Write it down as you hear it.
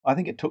I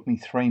think it took me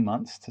 3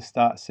 months to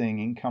start seeing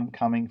income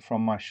coming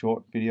from my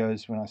short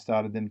videos when I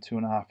started them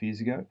 2.5 years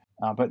ago.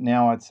 But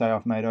now I'd say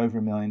I've made over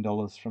 $1 million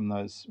from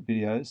those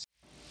videos.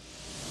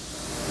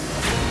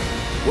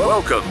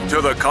 Welcome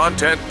to the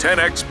Content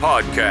 10X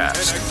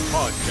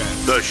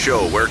Podcast, the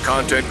show where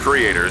content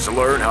creators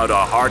learn how to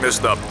harness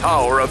the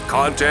power of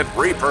content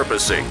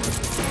repurposing.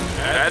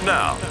 And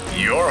now,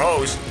 your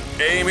host,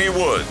 Amy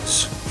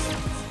Woods.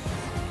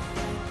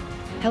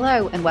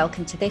 Hello and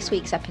welcome to this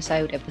week's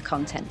episode of the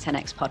Content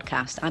 10X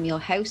Podcast. I'm your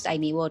host,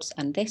 Amy Woods,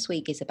 and this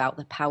week is about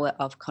the power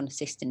of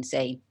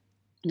consistency,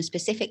 and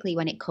specifically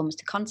when it comes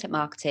to content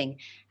marketing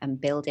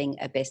and building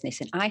a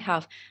business. And I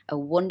have a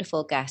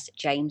wonderful guest,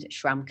 James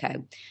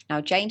Schramko. Now,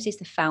 James is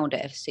the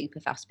founder of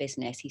Superfast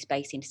Business. He's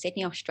based in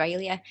Sydney,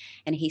 Australia,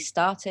 and he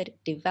started,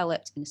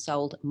 developed, and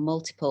sold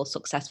multiple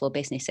successful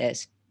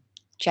businesses.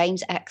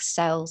 James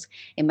excels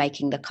in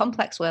making the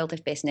complex world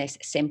of business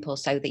simple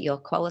so that your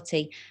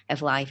quality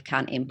of life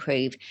can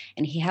improve.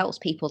 And he helps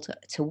people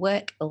to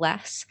work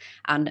less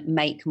and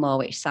make more,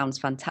 which sounds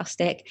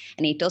fantastic.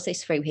 And he does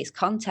this through his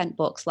content,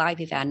 books, live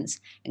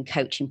events, and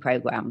coaching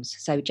programs.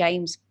 So,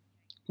 James,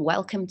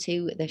 welcome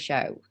to the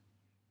show.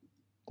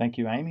 Thank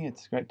you, Amy.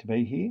 It's great to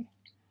be here.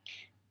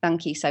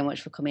 Thank you so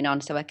much for coming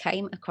on. So I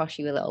came across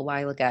you a little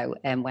while ago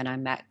when I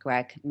met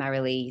Greg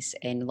Merrilees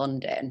in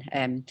London.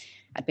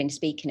 I'd been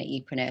speaking at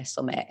Upreneur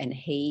Summit, and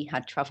he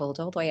had travelled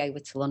all the way over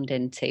to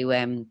London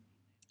to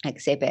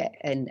exhibit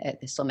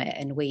at the summit.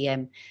 And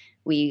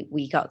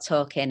we got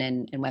talking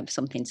and went for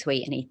something to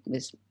eat, and he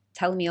was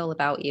telling me all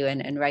about you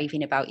and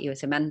raving about you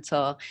as a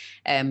mentor.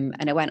 And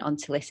I went on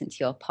to listen to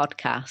your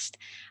podcast,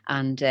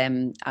 and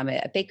I'm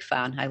a big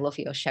fan. I love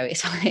your show.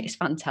 It's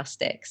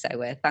fantastic. So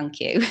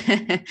thank you.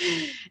 I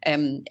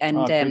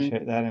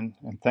appreciate that. And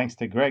thanks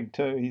to Greg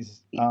too.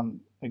 He's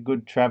a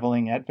good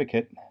traveling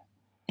advocate.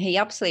 He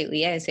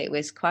absolutely is. It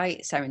was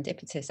quite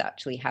serendipitous,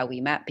 actually, how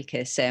we met,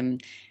 because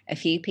a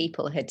few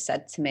people had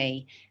said to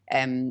me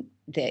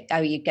that, oh,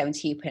 you're going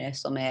to Upreneur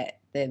Summit,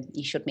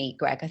 you should meet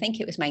Greg. I think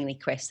it was mainly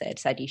Chris that had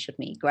said you should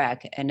meet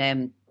Greg.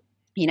 And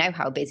you know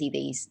how busy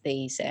these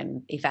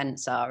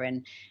events are.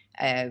 And,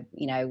 I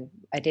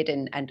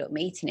didn't end up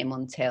meeting him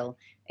until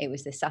it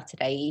was the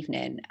Saturday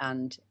evening.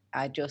 And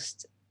I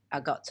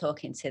got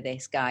talking to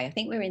this guy. I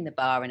think we were in the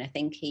bar, and I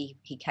think he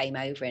came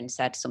over and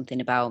said something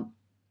about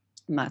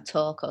my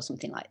talk or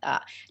something like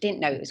that. I didn't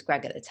know it was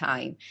Greg at the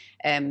time.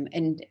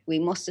 And we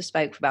must have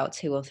spoke for about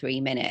 2 or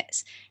 3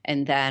 minutes.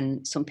 And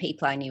then some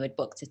people I knew had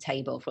booked a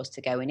table for us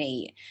to go and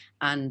eat.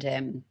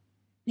 And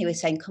he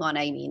was saying, come on,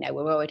 Amy,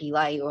 we're already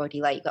late,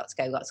 you've got to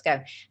go.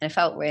 And I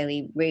felt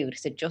really rude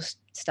because I just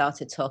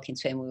started talking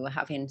to him. We were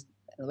having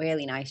a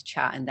really nice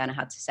chat. And then I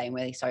had to say, I'm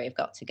really sorry, I've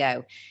got to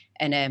go.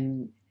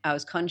 And I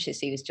was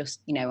conscious he was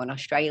just, an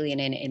Australian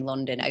in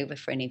London over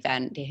for an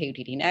event. Who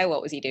did he know?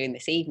 What was he doing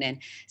this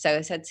evening? So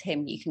I said to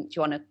him, do you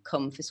want to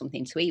come for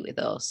something to eat with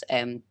us?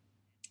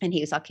 And he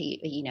was like, are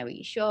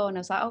you sure? And I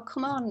was like, oh,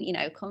 come on,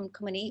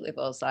 come and eat with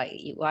us. Like,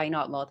 why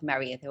not? More the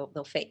merrier.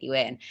 They'll fit you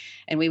in.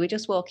 And we were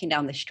just walking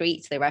down the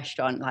street to the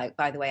restaurant. Like,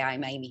 by the way,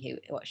 I'm Amy.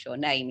 What's your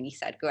name? And he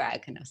said,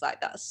 Greg. And I was like,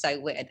 that's so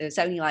weird. There was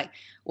only like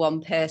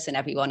one person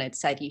everyone had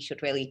said you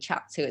should really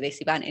chat to at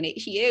this event, and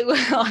it's you.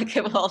 Like,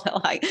 of all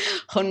the like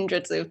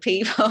hundreds of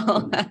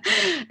people.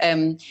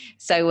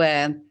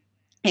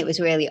 It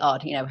was really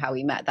odd, how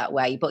we met that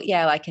way. But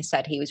yeah, like I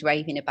said, he was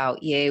raving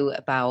about you,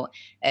 about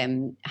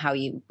how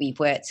we've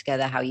worked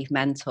together, how you've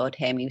mentored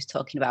him. He was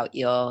talking about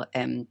your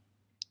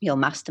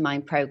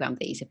mastermind program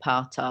that he's a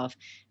part of.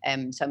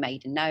 So I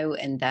made a note,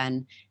 and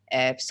then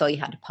saw you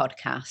had a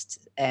podcast,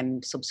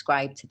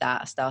 subscribed to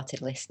that. I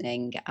started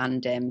listening,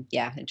 and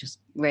I just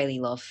really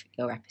love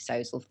your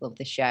episodes, love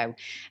the show.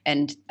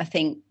 And I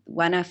think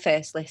when I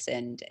first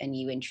listened and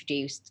you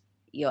introduced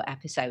your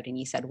episode and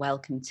you said,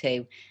 welcome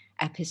to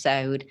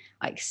episode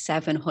like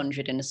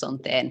 700 and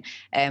something,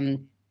 I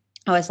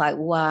was like,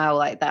 wow,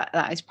 like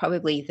that is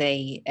probably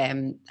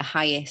the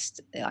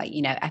highest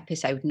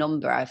episode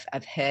number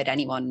I've heard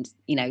anyone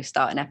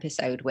start an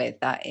episode with,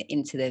 that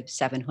into the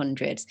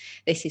 700s.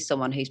 This is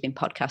someone who's been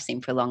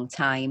podcasting for a long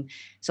time,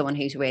 someone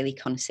who's really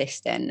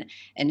consistent.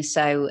 And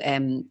so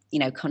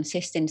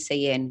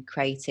consistency in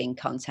creating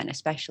content,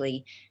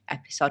 especially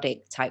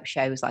episodic type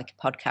shows like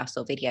a podcast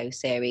or video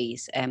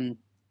series,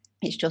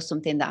 it's just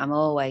something that I'm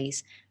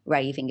always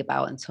raving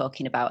about and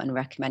talking about and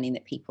recommending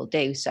that people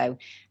do. So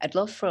I'd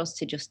love for us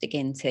to just dig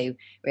into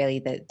really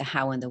the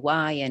how and the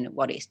why and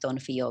what it's done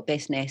for your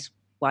business,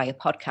 why a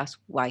podcast,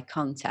 why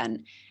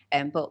content.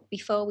 But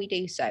before we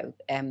do so,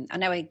 I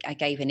know I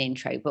gave an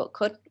intro, but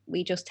could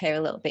we just hear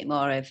a little bit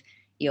more of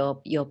your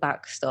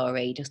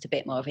backstory, just a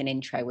bit more of an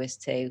intro as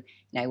to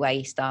where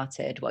you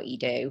started, what you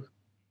do?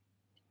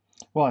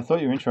 Well, I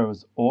thought your intro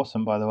was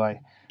awesome, by the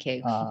way.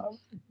 Thank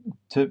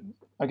you.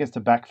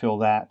 To backfill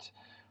that,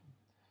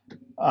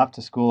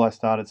 after school I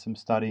started some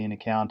study in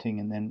accounting,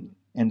 and then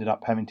ended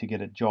up having to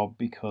get a job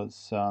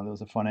because there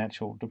was a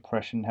financial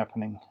depression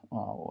happening,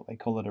 or they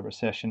call it a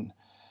recession.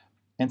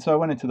 And so I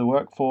went into the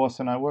workforce,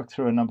 and I worked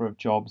through a number of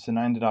jobs, and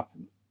I ended up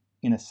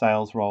in a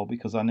sales role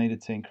because I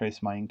needed to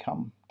increase my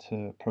income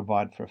to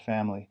provide for a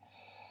family.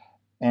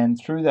 And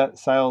through that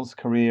sales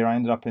career, I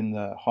ended up in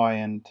the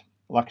high-end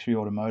luxury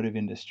automotive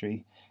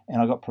industry,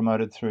 and I got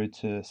promoted through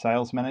to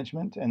sales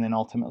management and then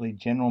ultimately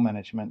general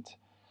management,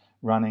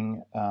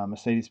 running a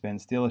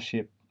Mercedes-Benz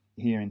dealership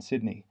here in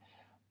Sydney.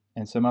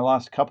 And so my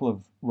last couple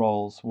of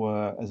roles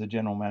were as a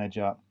general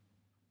manager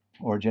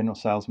or a general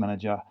sales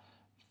manager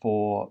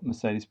for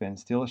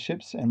Mercedes-Benz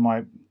dealerships, and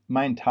my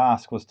main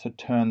task was to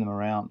turn them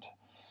around.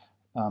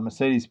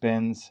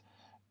 Mercedes-Benz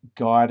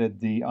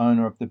guided the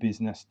owner of the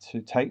business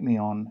to take me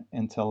on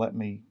and to let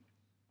me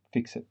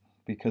fix it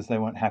because they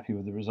weren't happy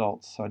with the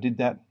results. So I did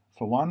that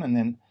for one, and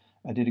then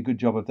I did a good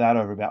job of that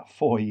over about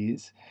 4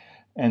 years.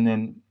 And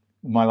then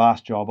my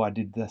last job, I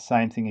did the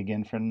same thing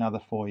again for another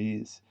 4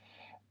 years.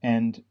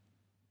 And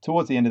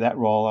towards the end of that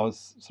role, I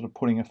was sort of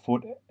putting a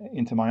foot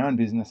into my own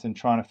business and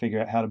trying to figure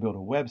out how to build a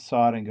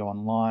website and go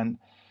online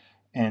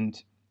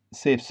and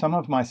see if some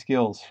of my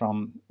skills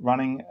from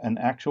running an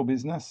actual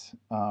business,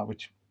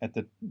 which at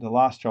the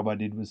last job I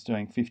did was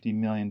doing $50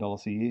 million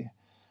a year.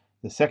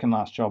 The second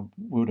last job,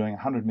 we were doing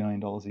 $100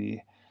 million a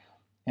year.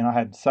 And I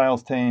had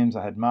sales teams,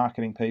 I had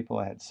marketing people,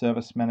 I had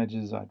service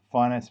managers, I had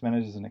finance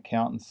managers and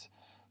accountants.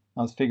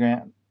 I was figuring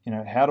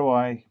out, how do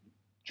I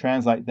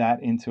translate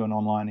that into an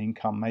online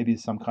income, maybe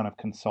some kind of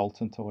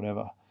consultant or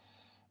whatever.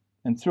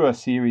 And through a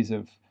series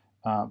of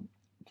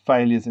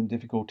failures and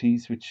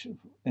difficulties, which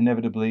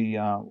inevitably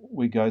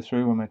we go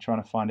through when we're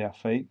trying to find our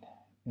feet.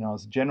 I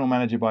was general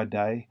manager by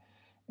day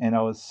and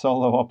I was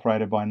solo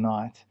operator by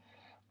night.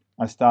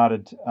 I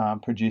started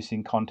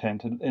producing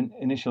content and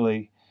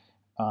initially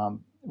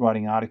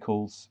writing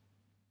articles.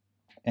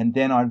 And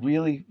then I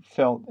really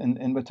felt,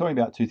 and we're talking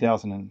about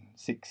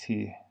 2006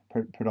 here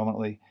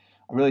predominantly,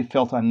 I really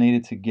felt I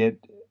needed to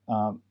get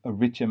a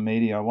richer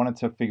media. I wanted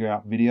to figure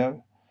out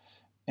video.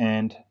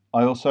 And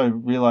I also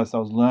realized I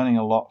was learning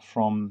a lot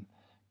from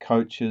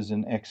coaches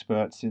and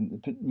experts,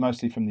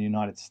 mostly from the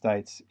United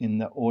States, in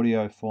the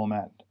audio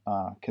format,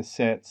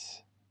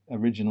 cassettes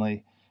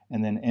originally,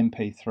 and then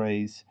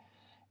MP3s.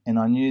 And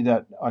I knew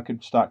that I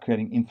could start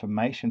creating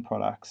information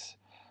products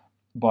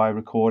by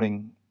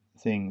recording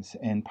things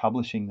and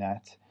publishing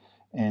that.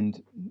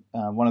 And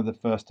one of the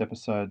first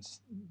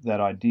episodes that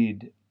I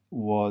did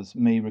was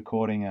me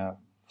recording a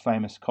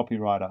famous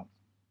copywriter.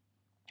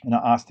 And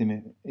I asked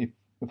him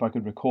if I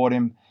could record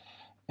him.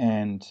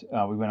 And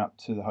we went up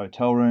to the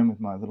hotel room with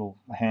my little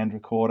hand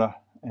recorder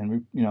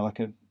and, like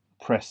a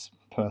press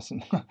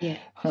person. Yeah.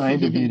 I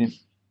interviewed him.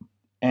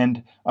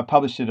 And I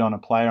published it on a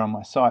player on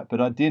my site,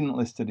 but I didn't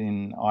list it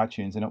in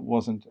iTunes, and it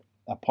wasn't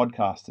a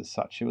podcast as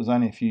such. It was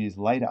only a few years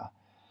later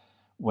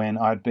when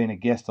I'd been a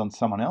guest on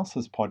someone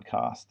else's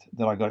podcast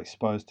that I got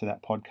exposed to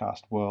that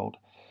podcast world.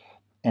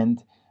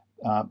 And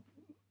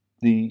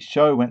the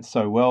show went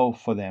so well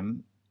for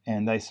them,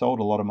 and they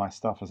sold a lot of my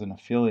stuff as an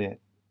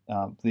affiliate.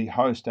 The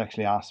host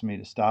actually asked me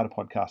to start a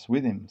podcast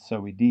with him, so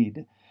we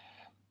did.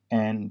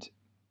 And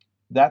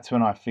that's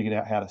when I figured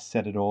out how to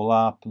set it all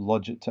up,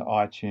 lodge it to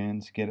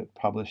iTunes, get it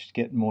published,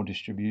 get more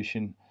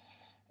distribution.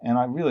 And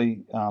I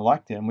really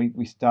liked it. And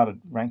we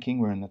started ranking.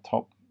 We're in the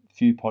top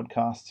few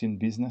podcasts in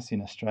business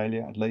in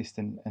Australia, at least,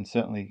 and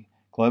certainly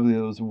globally.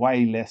 There was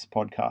way less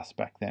podcasts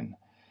back then.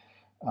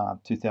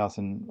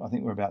 2000, I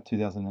think we're about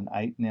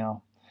 2008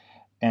 now.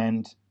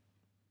 And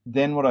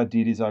then what I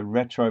did is I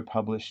retro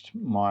published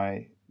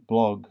my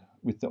blog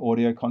with the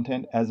audio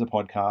content as a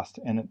podcast,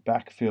 and it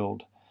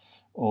backfilled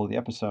all the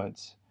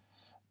episodes.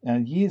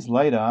 And years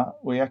later,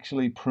 we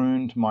actually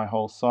pruned my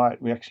whole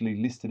site. We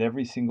actually listed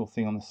every single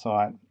thing on the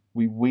site.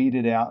 We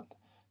weeded out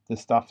the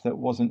stuff that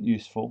wasn't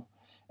useful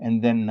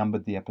and then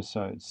numbered the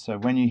episodes. So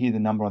when you hear the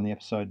number on the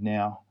episode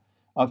now,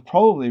 I've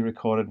probably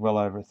recorded well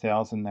over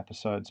 1,000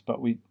 episodes, but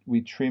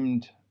we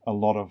trimmed a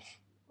lot of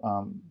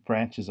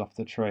branches off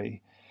the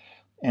tree.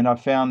 And I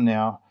found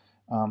now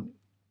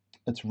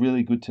it's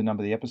really good to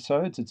number the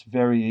episodes. It's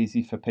very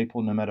easy for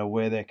people, no matter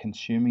where they're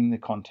consuming the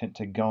content,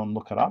 to go and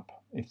look it up.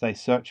 If they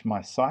search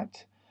my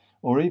site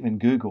or even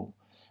Google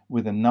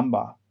with a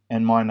number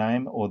and my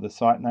name or the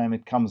site name,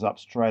 it comes up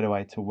straight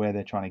away to where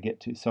they're trying to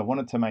get to. So I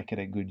wanted to make it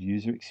a good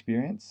user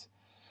experience.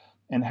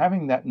 And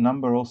having that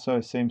number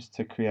also seems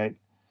to create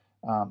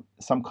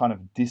some kind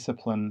of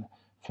discipline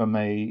for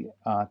me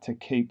to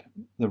keep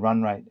the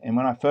run rate. And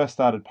when I first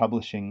started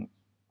publishing,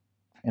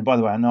 and by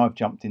the way, I know I've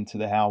jumped into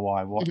the how,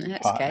 why, what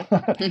part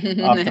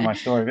after my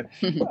story,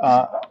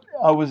 but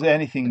I was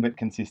anything but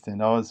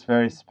consistent. I was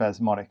very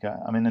spasmodic.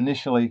 I mean,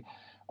 initially,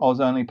 I was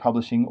only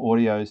publishing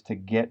audios to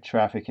get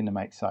traffic and to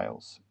make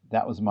sales.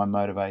 That was my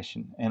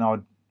motivation, and I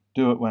would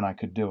do it when I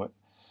could do it.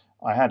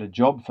 I had a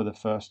job for the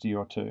first year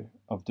or two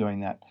of doing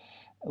that.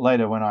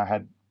 Later, when I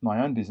had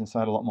my own business, I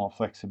had a lot more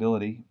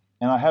flexibility,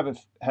 and I've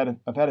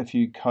had a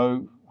few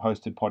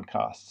co-hosted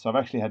podcasts. So I've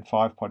actually had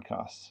 5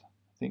 podcasts.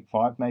 I think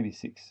 5, maybe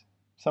 6,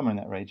 somewhere in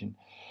that region.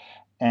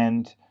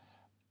 And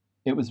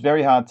it was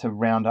very hard to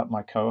round up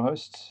my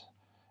co-hosts.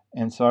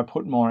 And so I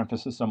put more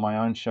emphasis on my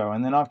own show.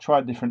 And then I've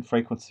tried different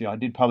frequency. I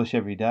did publish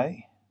every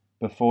day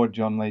before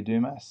John Lee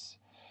Dumas.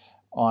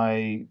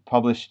 I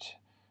published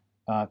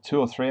 2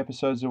 or 3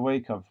 episodes a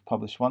week. I've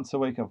published once a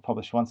week. I've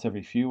published once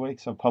every few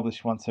weeks. I've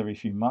published once every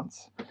few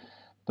months.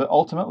 But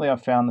ultimately, I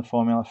found the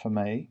formula for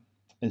me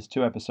is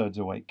 2 episodes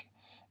a week.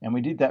 And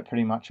we did that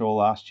pretty much all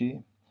last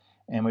year.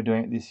 And we're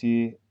doing it this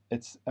year.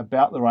 It's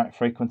about the right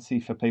frequency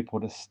for people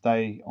to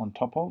stay on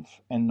top of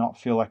and not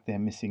feel like they're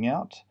missing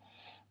out.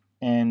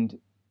 And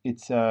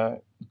it's a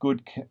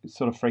good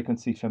sort of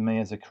frequency for me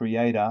as a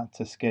creator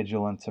to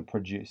schedule and to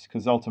produce,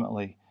 because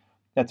ultimately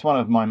that's one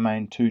of my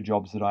main 2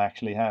 jobs that I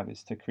actually have,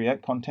 is to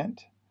create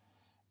content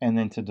and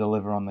then to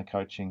deliver on the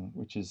coaching,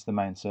 which is the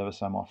main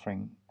service I'm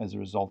offering as a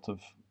result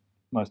of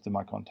most of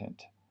my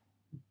content.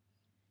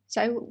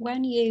 So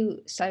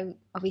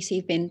obviously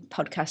you've been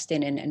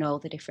podcasting and all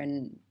the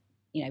different,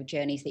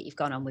 journeys that you've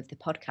gone on with the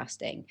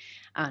podcasting,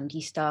 and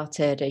you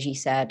started, as you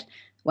said,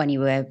 when you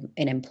were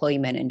in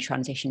employment and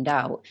transitioned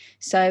out.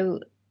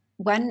 So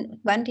when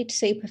did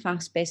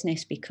Superfast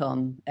Business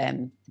become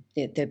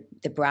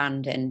the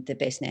brand and the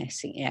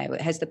business?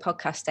 Has the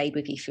podcast stayed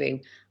with you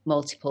through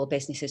multiple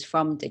businesses,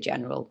 from the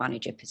general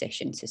manager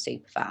position to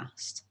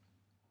Superfast?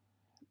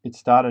 It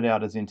started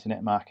out as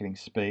Internet Marketing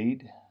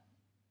Speed,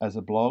 as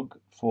a blog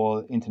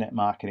for internet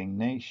marketing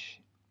niche,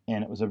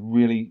 and it was a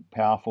really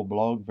powerful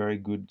blog, very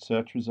good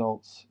search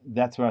results.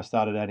 That's where I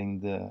started adding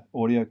the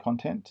audio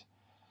content.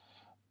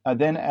 I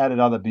then added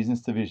other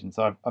business divisions.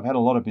 I've had a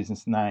lot of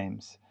business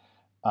names.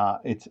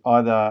 It's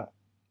either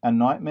a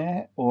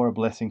nightmare or a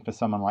blessing for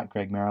someone like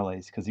Greg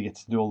Merrilees, because he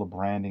gets to do all the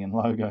branding and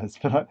logos.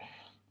 But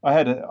I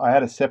had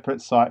a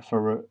separate site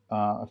for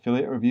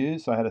affiliate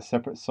reviews. I had a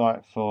separate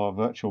site for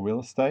virtual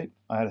real estate.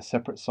 I had a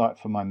separate site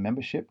for my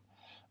membership.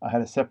 I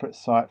had a separate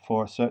site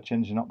for a search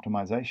engine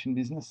optimization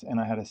business, and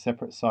I had a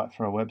separate site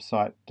for a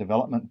website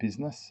development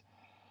business.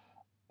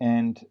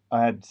 And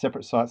I had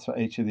separate sites for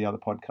each of the other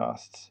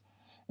podcasts.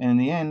 And in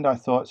the end, I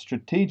thought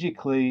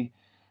strategically,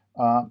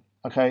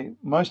 okay,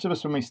 most of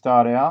us, when we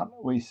start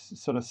out, we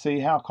sort of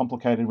see how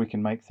complicated we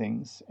can make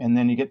things. And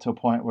then you get to a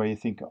point where you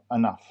think,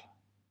 enough.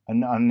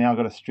 And I'm now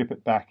got to strip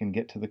it back and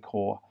get to the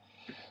core.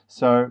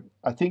 So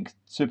I think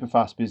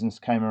Superfast Business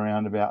came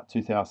around about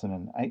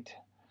 2008.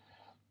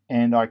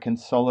 And I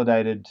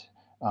consolidated,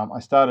 I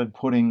started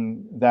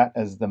putting that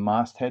as the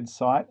masthead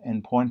site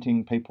and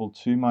pointing people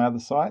to my other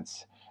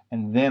sites.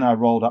 And then I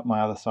rolled up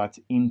my other sites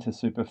into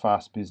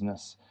Superfast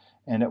Business.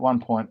 And at one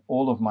point,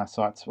 all of my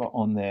sites were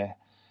on there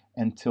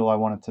until I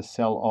wanted to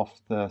sell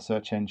off the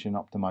search engine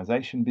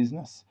optimization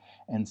business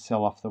and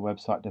sell off the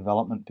website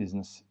development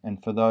business.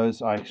 And for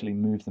those, I actually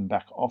moved them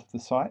back off the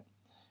site,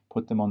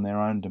 put them on their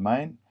own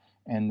domain,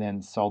 and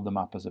then sold them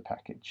up as a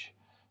package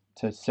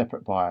to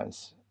separate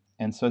buyers.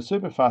 And so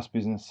Superfast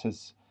Business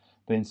has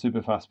been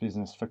Superfast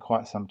Business for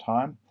quite some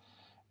time.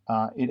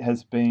 It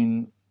has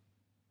been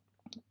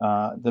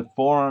the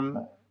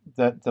forum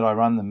that I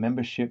run, the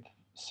membership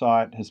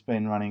site, has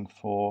been running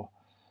for,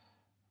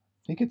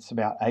 I think it's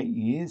about 8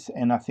 years.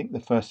 And I think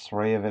the first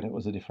 3 of it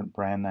was a different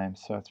brand name.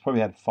 So it's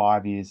probably had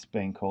 5 years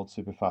being called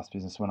Superfast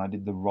Business when I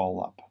did the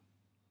roll up.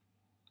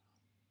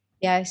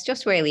 Yeah, it's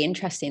just really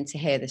interesting to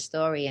hear the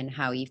story and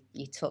how you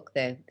took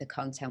the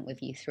content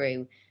with you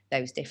through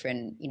those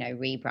different,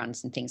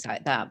 rebrands and things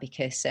like that.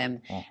 Because I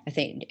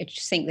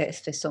just think that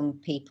for some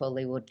people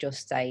who would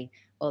just say,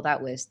 "Oh,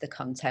 that was the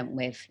content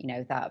with,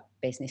 that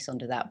business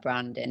under that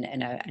brand,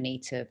 and I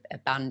need to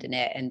abandon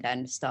it and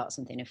then start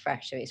something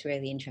afresh." So it's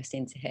really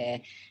interesting to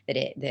hear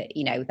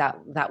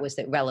that was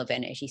that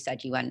relevant. As you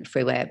said, you went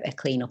through a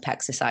cleanup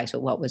exercise,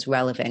 but what was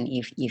relevant,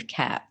 you've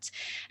kept.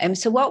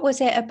 So what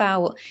was it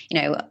about?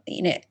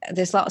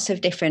 There's lots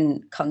of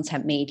different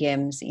content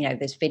mediums.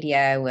 There's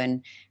video,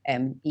 and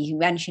you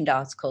mentioned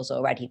articles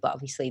already, but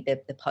obviously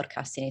the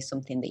podcasting is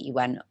something that you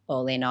went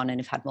all in on and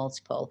have had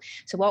multiple.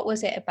 So what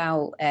was it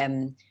about,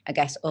 I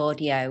guess,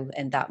 audio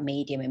and that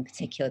medium in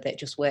particular that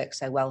just works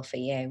so well for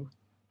you?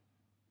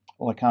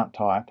 Well, I can't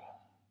type,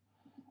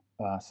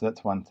 so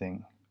that's one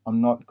thing. I'm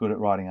not good at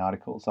writing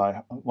articles.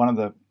 I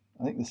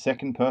think the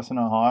second person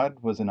I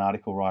hired was an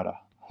article writer,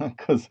 and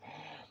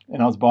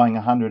I was buying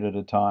 100 at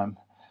a time.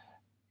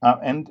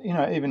 And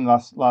even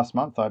last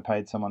month, I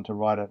paid someone to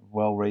write a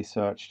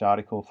well-researched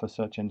article for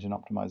search engine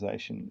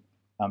optimization,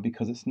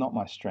 because it's not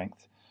my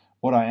strength.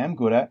 What I am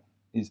good at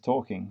is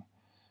talking.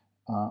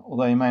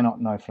 Although you may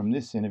not know from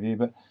this interview,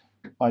 but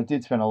I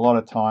did spend a lot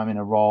of time in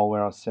a role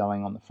where I was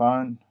selling on the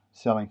phone,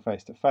 selling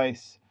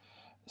face-to-face.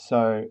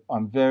 So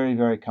I'm very,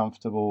 very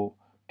comfortable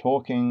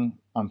talking.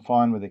 I'm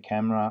fine with a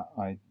camera.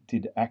 I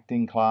did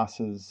acting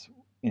classes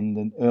in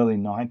the early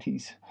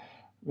 90s,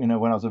 when I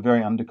was a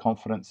very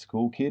underconfident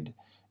school kid.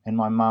 And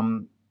my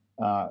mum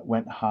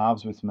went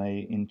halves with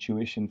me in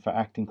tuition for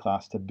acting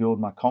class to build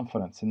my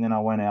confidence. And then I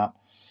went out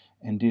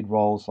and did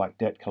roles like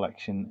debt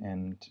collection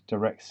and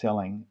direct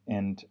selling.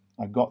 And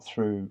I got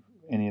through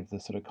any of the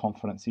sort of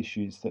confidence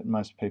issues that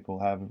most people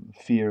have,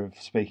 fear of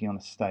speaking on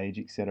a stage,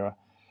 etc.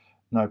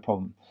 No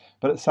problem.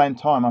 But at the same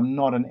time, I'm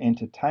not an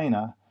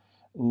entertainer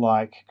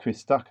like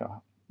Chris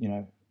Ducker.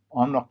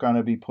 I'm not going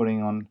to be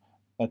putting on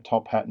a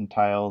top hat and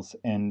tails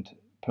and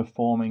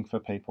performing for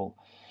people.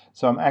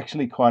 So I'm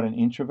actually quite an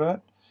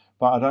introvert,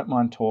 but I don't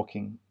mind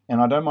talking.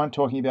 And I don't mind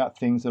talking about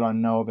things that I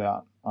know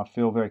about. I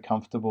feel very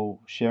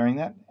comfortable sharing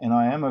that. And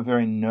I am a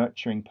very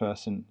nurturing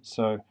person.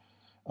 So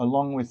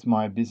along with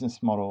my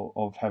business model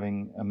of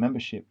having a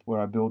membership where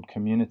I build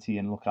community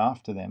and look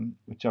after them,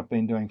 which I've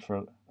been doing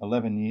for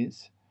 11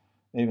 years,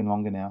 even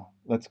longer now,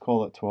 let's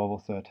call it 12 or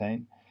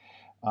 13,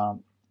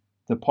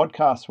 the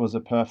podcast was a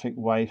perfect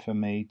way for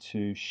me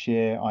to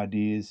share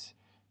ideas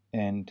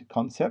and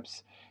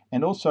concepts,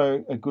 and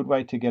also a good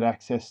way to get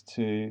access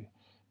to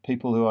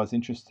people who I was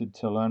interested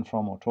to learn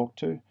from or talk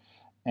to,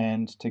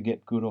 and to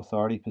get good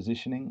authority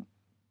positioning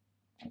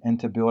and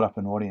to build up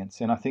an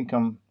audience. And I think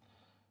I'm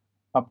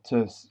up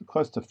to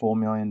close to 4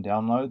 million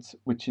downloads,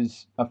 which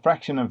is a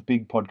fraction of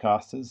big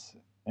podcasters.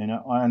 You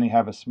know, I only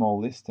have a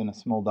small list and a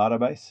small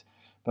database,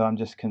 but I'm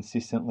just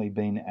consistently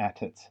been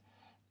at it.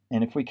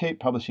 And if we keep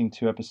publishing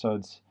 2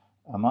 episodes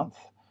a month,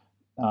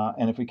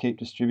 and if we keep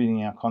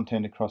distributing our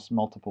content across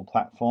multiple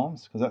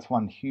platforms, because that's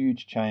one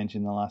huge change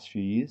in the last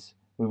few years.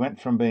 We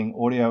went from being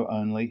audio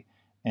only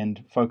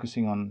and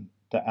focusing on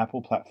the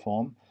Apple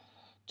platform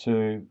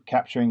to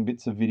capturing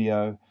bits of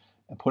video,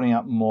 putting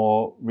up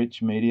more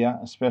rich media,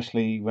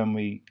 especially when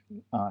we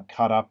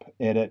cut up,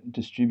 edit,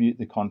 distribute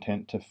the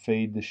content to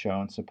feed the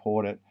show and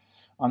support it.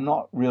 I'm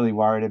not really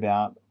worried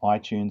about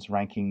iTunes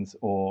rankings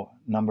or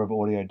number of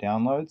audio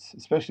downloads,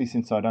 especially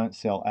since I don't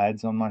sell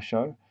ads on my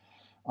show.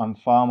 I'm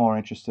far more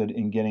interested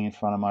in getting in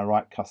front of my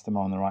right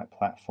customer on the right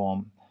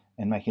platform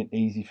and making it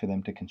easy for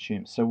them to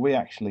consume. So we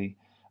actually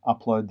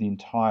upload the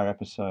entire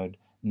episode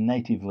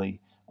natively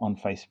on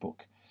Facebook,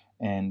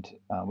 and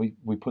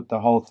we put the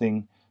whole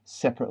thing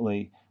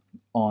separately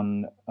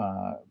on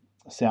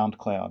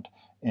SoundCloud,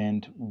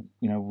 and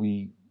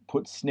we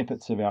put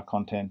snippets of our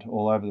content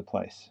all over the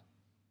place.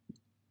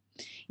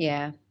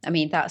 Yeah, I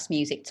mean, that's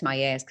music to my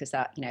ears, because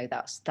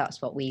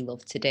that's what we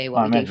love to do,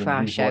 what we do for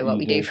our show, what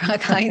we do for our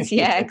clients.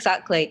 Yeah,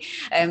 exactly.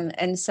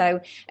 And so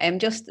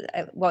just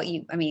what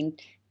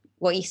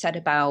you said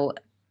about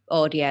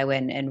audio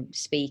and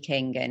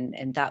speaking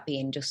and that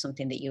being just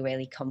something that you're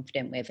really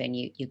confident with and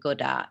you're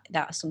good at,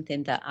 that's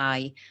something that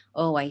I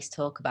always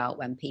talk about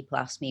when people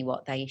ask me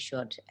what they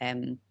should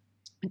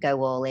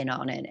go all in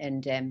on,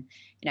 and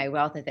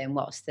rather than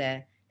what's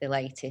the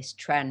latest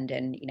trend,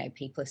 and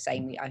people are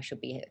saying I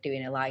should be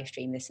doing a live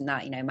stream, this and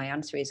that, my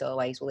answer is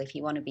always, well, if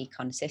you want to be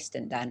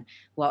consistent, then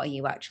what are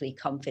you actually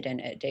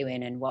confident at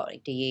doing, and what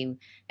do you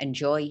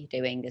enjoy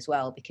doing as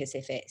well? Because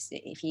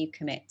if you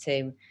commit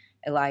to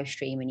a live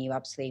stream and you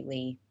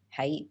absolutely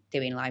hate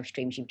doing live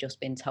streams, you've just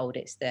been told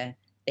it's the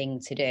thing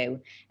to do,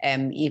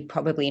 you're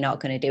probably not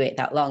going to do it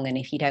that long, and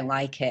if you don't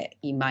like it,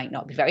 you might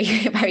not be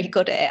very very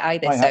good at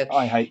it either.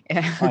 I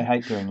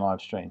hate doing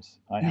live streams.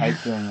 I hate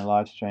doing a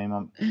live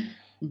stream.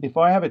 If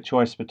I have a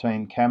choice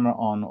between camera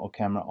on or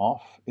camera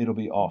off, it'll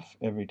be off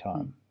every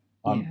time.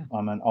 I'm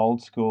an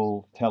old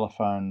school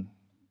telephone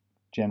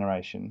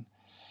generation,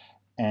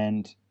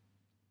 and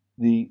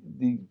the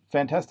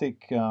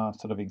fantastic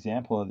sort of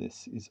example of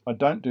this is I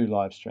don't do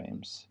live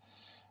streams.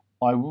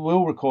 I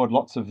will record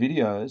lots of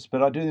videos,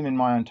 but I do them in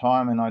my own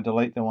time, and I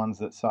delete the ones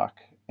that suck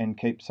and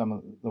keep some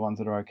of the ones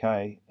that are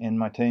okay, and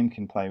my team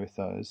can play with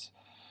those.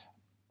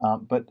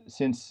 But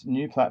since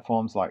new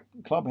platforms like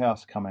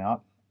Clubhouse come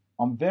out,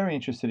 I'm very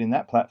interested in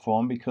that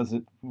platform because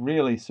it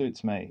really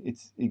suits me.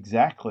 It's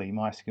exactly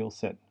my skill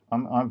set.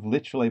 I've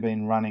literally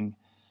been running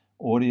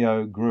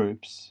audio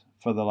groups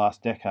for the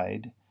last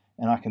decade,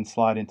 and I can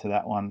slide into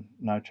that one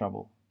no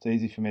trouble. It's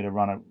easy for me to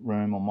run a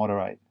room or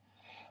moderate.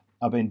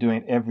 I've been doing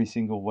it every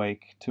single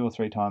week, 2 or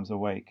 3 times a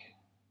week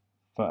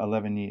for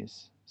 11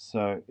 years.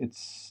 So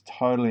it's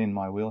totally in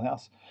my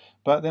wheelhouse.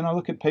 But then I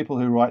look at people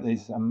who write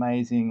these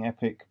amazing,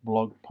 epic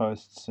blog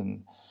posts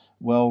and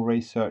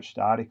well-researched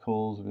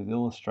articles with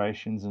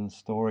illustrations and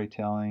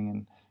storytelling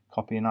and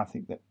copy, and I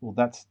think that, well,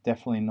 that's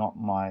definitely not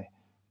my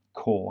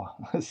core.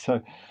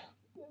 So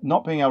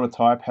not being able to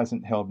type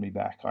hasn't held me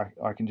back.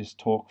 I can just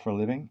talk for a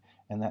living,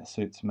 and that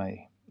suits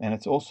me. And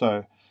it's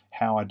also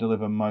how I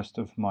deliver most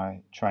of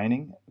my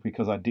training,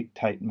 because I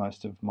dictate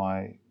most of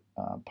my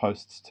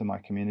posts to my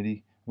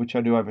community, which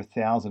I do over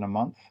 1,000 a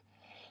month.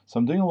 So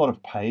I'm doing a lot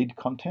of paid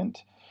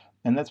content,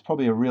 and that's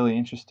probably a really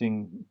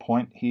interesting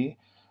point here.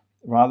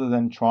 Rather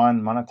than try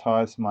and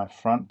monetize my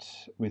front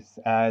with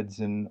ads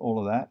and all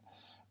of that,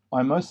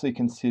 I mostly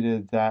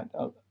consider that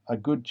a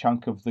good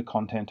chunk of the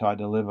content I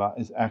deliver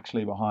is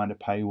actually behind a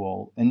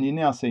paywall. And you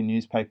now see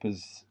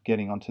newspapers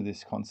getting onto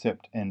this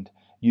concept, and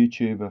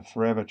YouTube are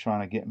forever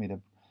trying to get me to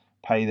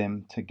pay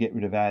them to get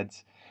rid of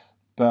ads.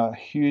 But a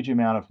huge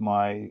amount of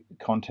my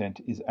content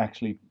is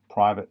actually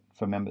private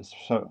for members.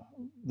 So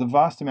the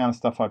vast amount of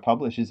stuff I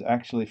publish is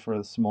actually for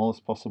the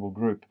smallest possible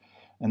group,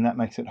 and that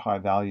makes it high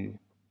value.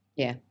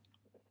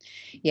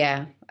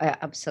 Yeah,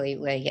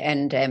 absolutely.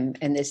 And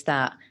there's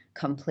that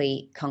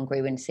complete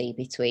congruency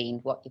between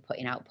what you're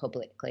putting out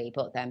publicly,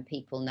 but then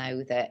people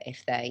know that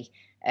if they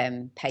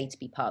pay to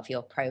be part of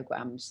your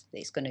programs,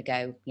 it's going to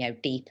go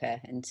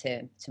deeper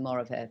into more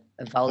of a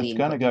volume. It's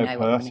going to go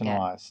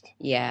personalized.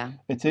 Yeah.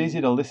 It's easy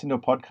to listen to a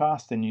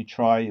podcast and you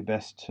try your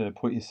best to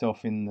put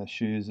yourself in the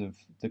shoes of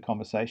the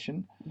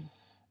conversation.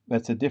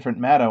 it's a different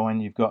matter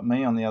when you've got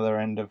me on the other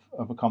end of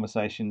a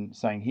conversation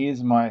saying,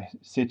 here's my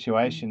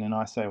situation, and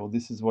I say, well,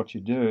 this is what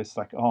you do. It's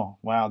like, oh,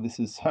 wow, this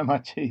is so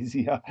much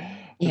easier.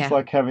 It's Yeah.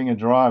 like having a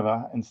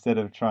driver instead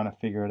of trying to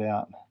figure it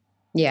out.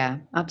 Yeah,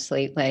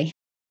 absolutely.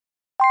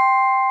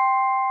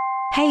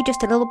 Hey,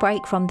 just a little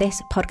break from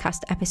this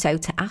podcast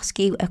episode to ask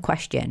you a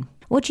question.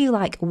 Would you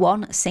like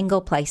one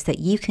single place that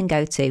you can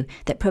go to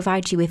that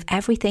provides you with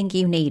everything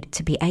you need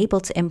to be able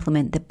to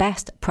implement the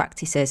best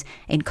practices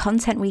in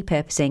content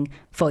repurposing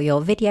for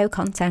your video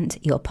content,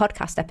 your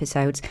podcast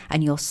episodes,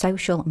 and your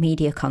social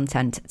media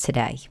content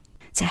today?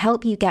 To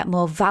help you get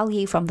more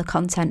value from the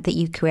content that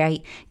you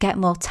create, get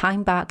more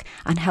time back,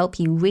 and help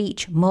you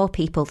reach more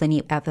people than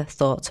you ever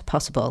thought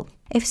possible.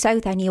 If so,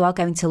 then you are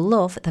going to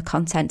love the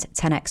Content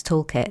 10x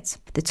Toolkit.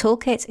 The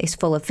toolkit is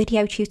full of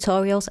video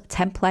tutorials,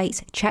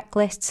 templates,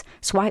 checklists,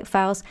 swipe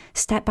files,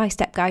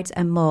 step-by-step guides,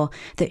 and more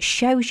that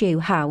shows you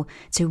how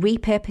to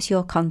repurpose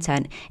your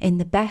content in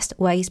the best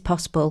ways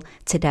possible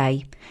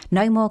today.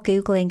 No more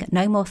Googling,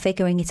 no more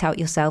figuring it out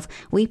yourself.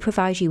 We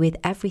provide you with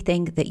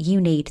everything that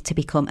you need to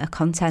become a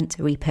content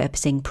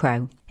repurposing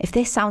pro. If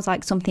this sounds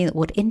like something that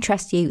would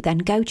interest you, then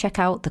go check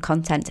out the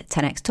Content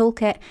 10x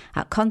Toolkit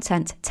at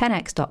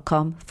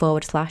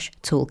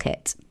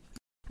content10x.com/toolkit.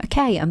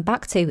 Okay, and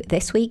back to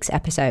this week's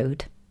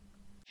episode.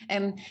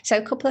 So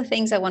a couple of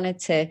things I wanted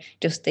to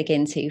just dig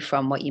into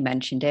from what you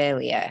mentioned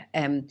earlier.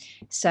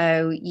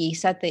 So you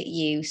said that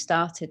you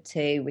started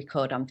to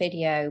record on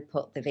video,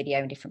 put the video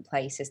in different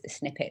places, the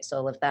snippets,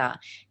 all of that.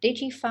 Did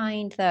you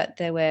find that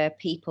there were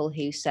people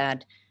who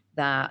said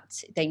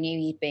that they knew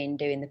you'd been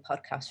doing the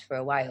podcast for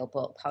a while,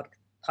 but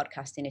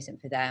podcasting isn't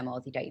for them,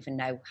 or they don't even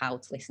know how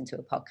to listen to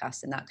a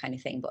podcast and that kind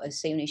of thing? But as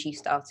soon as you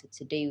started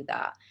to do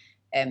that,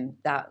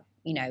 that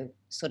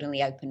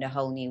suddenly opened a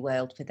whole new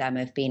world for them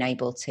of being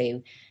able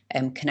to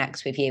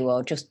connect with you,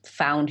 or just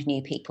found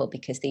new people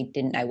because they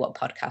didn't know what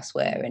podcasts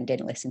were and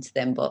didn't listen to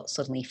them, but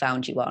suddenly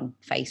found you on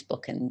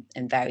Facebook and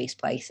various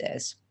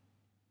places.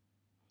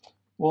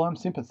 Well, I'm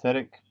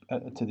sympathetic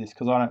to this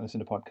because I don't listen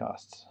to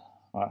podcasts.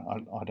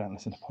 I don't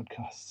listen to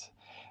podcasts,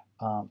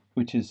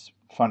 which is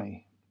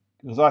funny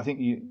because I think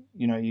you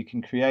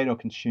can create or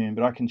consume,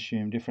 but I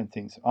consume different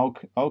things.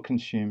 I'll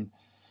consume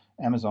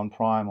Amazon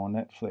Prime or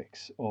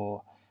Netflix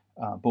or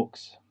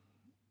books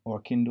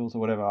or Kindles or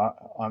whatever.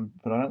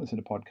 But I don't listen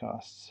to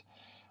podcasts.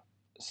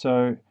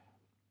 So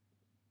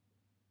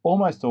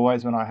almost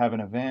always when I have an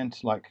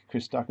event like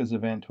Chris Ducker's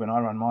event, when I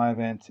run my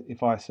event,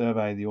 if I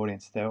survey the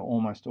audience, they're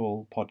almost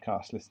all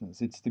podcast listeners.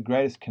 It's the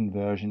greatest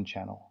conversion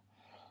channel.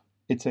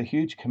 It's a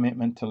huge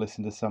commitment to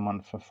listen to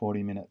someone for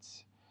 40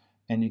 minutes,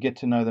 and you get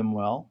to know them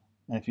well.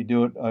 And if you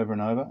do it over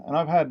and over, and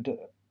I've had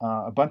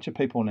a bunch of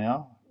people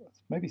now,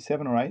 maybe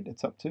 7 or 8,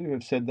 it's up to, who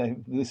have said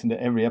they've listened to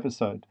every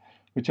episode,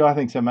 which I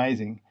think is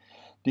amazing,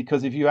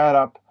 because if you add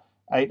up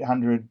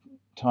 800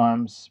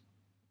 times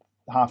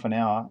half an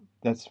hour,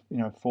 that's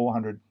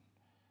 400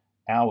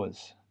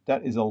 hours.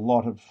 That is a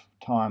lot of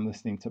time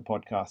listening to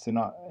podcasts, and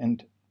I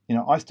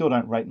still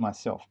don't rate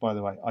myself, by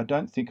the way. I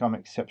don't think I'm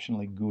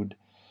exceptionally good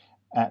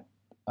at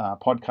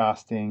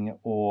podcasting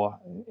or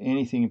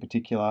anything in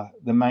particular.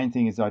 The main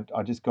thing is I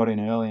just got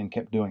in early and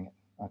kept doing it.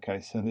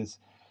 Okay, so there's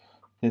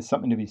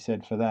something to be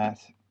said for that.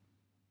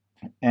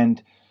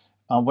 And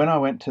when I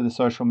went to the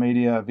social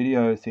media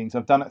video things,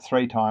 I've done it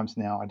 3 times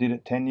now. I did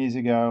it 10 years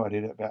ago, I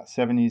did it about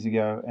 7 years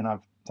ago, and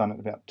I've done it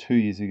about 2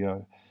 years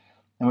ago.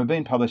 And we've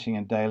been publishing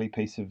a daily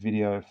piece of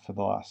video for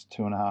the last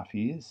 2.5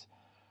 years.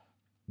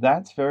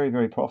 That's very,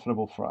 very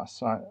profitable for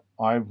us.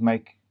 I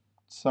make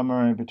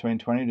somewhere between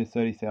 $20,000 to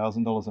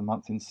 $30,000 a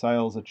month in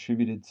sales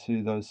attributed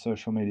to those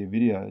social media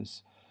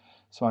videos.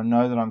 So I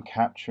know that I'm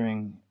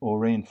capturing or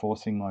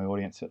reinforcing my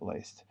audience at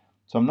least.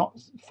 So I'm not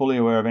fully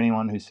aware of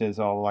anyone who says,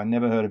 oh, well, I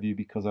never heard of you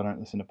because I don't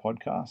listen to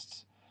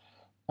podcasts.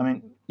 I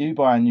mean, you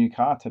buy a new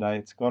car today,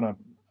 it's got an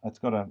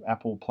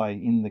Apple Play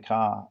in the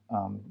car.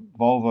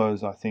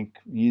 Volvos, I think,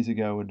 years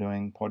ago were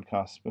doing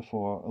podcasts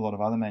before a lot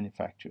of other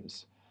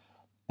manufacturers.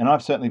 And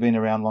I've certainly been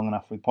around long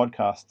enough with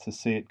podcasts to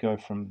see it go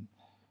from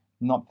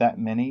not that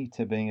many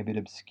to being a bit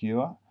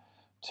obscure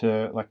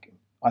to, like,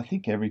 I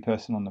think every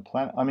person on the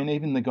planet. I mean,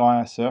 even the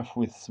guy I surf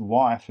with's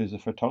wife, who's a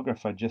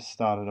photographer, just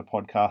started a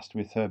podcast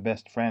with her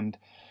best friend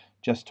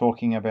just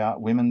talking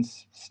about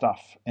women's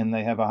stuff, and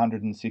they have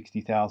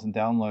 160,000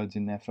 downloads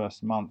in their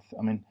first month.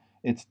 I mean,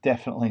 it's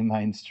definitely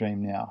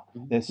mainstream now.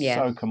 They're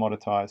so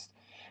commoditized.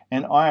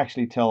 And I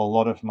actually tell a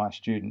lot of my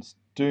students,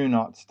 do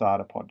not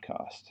start a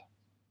podcast.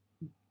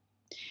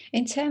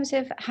 In terms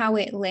of how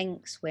it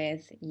links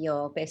with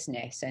your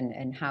business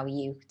and how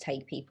you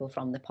take people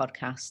from the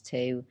podcast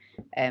to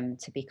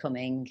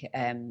becoming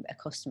a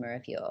customer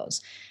of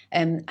yours,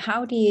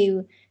 how do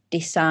you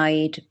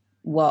decide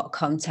what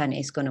content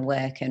is going to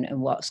work and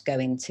what's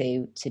going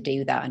to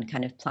do that, and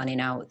kind of planning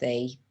out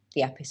the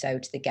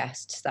episodes, the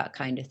guests, that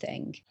kind of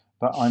thing?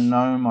 But I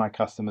know my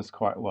customers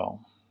quite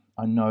well.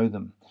 I know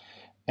them.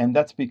 And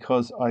that's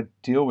because I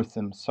deal with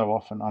them so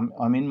often.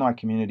 I'm in my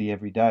community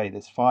every day.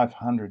 There's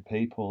 500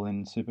 people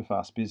in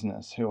Superfast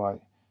Business who I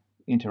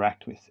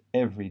interact with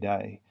every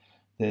day.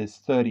 there's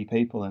 30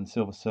 people in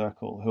Silver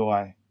Circle who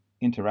I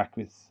interact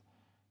with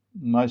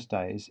most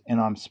days, and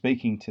I'm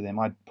speaking to them.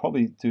 I'd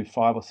probably do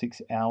 5 or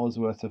 6 hours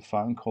worth of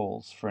phone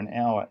calls for an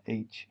hour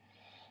each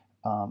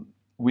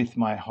with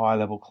my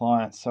high-level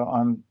clients.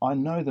 So I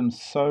know them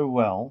so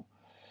well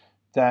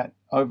that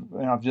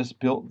I've just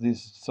built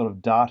this sort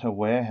of data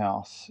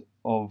warehouse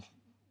of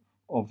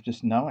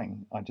just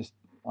knowing.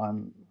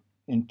 I'm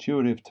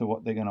intuitive to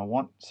what they're going to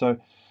want. So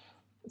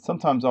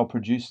sometimes I'll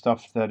produce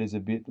stuff that is a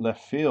bit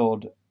left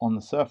field on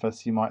the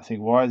surface. You might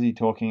think, why is he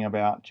talking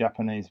about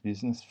Japanese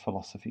business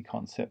philosophy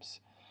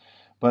concepts?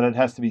 But it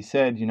has to be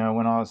said,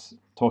 when I was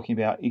talking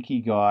about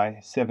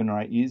Ikigai 7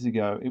 or 8 years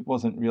ago, it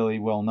wasn't really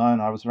well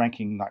known. I was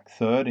ranking like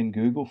 3rd in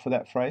Google for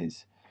that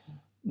phrase.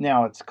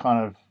 Now it's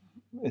kind of,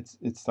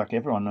 it's like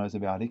everyone knows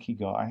about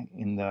Ikigai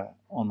in the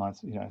online,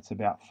 it's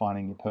about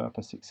finding your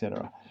purpose,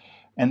 etc.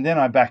 And then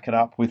I back it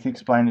up with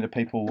explaining to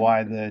people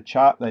why the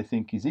chart they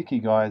think is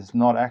Ikigai is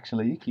not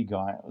actually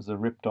Ikigai. It was a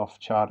ripped off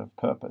chart of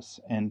purpose.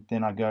 And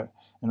then I go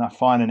and I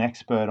find an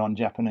expert on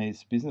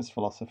Japanese business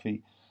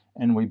philosophy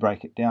and we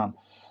break it down.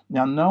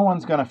 Now, no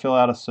one's going to fill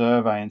out a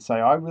survey and say,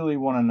 I really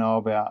want to know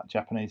about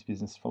Japanese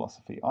business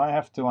philosophy. I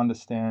have to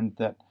understand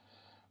that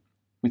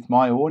with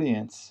my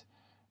audience,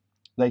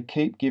 they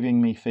keep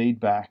giving me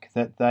feedback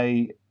that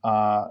they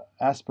are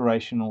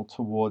aspirational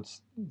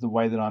towards the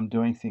way that I'm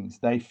doing things.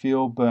 They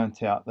feel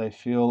burnt out. They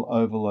feel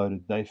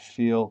overloaded. They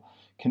feel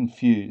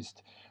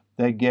confused.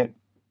 They get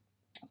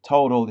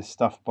told all this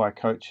stuff by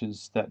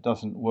coaches that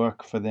doesn't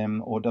work for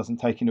them or doesn't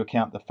take into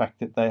account the fact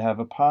that they have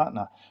a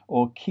partner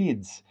or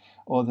kids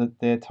or that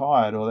they're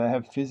tired or they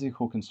have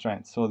physical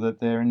constraints or that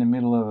they're in the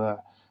middle of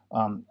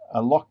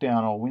a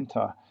lockdown or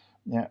winter.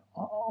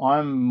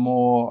 I'm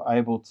more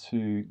able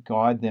to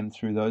guide them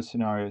through those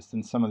scenarios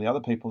than some of the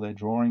other people they're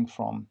drawing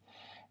from.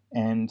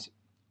 And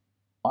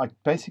I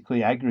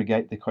basically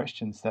aggregate the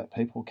questions that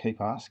people keep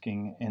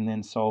asking and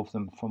then solve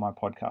them for my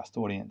podcast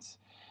audience.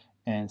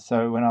 And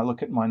so when I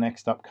look at my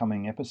next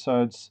upcoming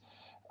episodes,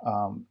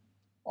 I'm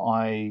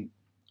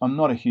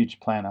not a huge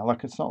planner.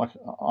 Like, it's not like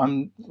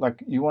I'm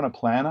like, you want a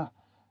planner?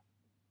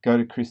 Go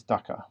to Chris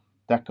Ducker.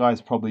 That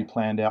guy's probably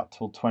planned out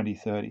till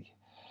 2030.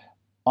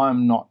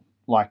 I'm not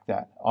like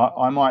that.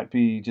 I might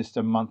be just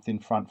a month in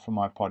front for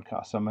my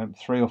podcast. I'm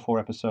 3 or 4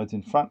 episodes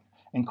in front,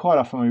 and quite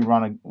often we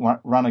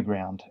run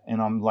aground,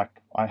 and I'm like,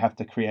 I have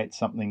to create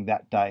something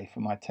that day for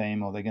my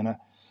team, or they're gonna,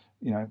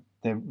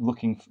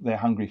 they're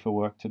hungry for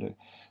work to do.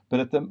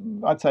 But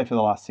I'd say for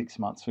the last 6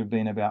 months, we've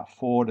been about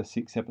 4 to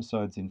 6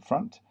 episodes in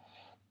front,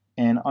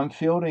 and I'm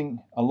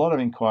fielding a lot of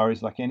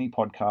inquiries. Like any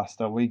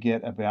podcaster, we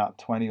get about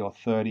 20 or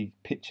 30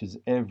 pitches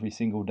every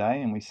single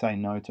day, and we say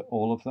no to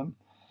all of them.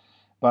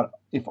 But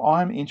if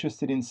I'm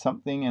interested in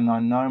something and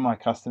I know my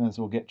customers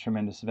will get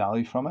tremendous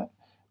value from it,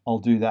 I'll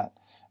do that.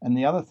 And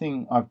the other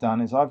thing I've done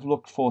is I've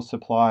looked for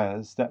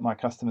suppliers that my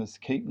customers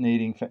keep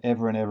needing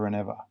forever and ever and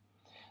ever.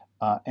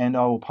 And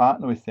I will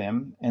partner with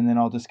them, and then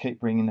I'll just keep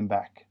bringing them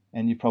back.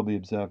 And you've probably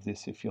observed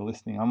this if you're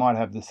listening. I might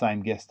have the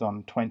same guest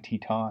on 20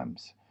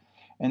 times.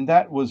 And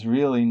that was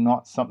really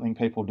not something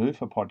people do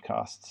for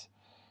podcasts.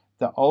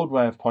 The old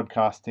way of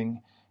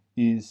podcasting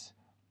is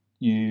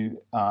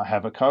you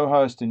have a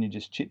co-host and you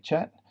just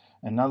chit-chat.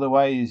 Another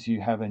way is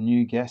you have a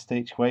new guest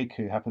each week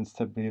who happens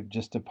to be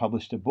just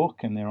published a book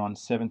and they're on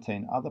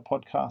 17 other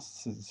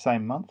podcasts the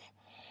same month.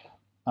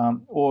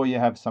 Or you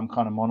have some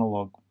kind of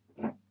monologue.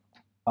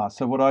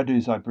 So what I do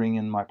is I bring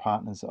in my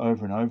partners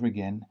over and over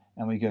again,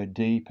 and we go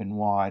deep and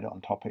wide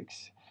on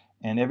topics.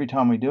 And every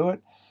time we do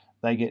it,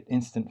 they get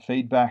instant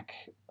feedback.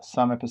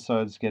 Some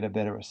episodes get a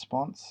better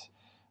response.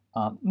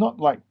 Not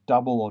like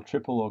double or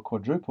triple or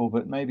quadruple,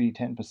 but maybe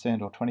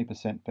 10% or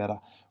 20% better.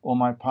 Or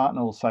my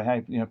partner will say,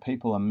 hey,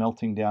 people are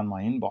melting down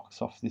my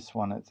inbox off this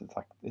one. It's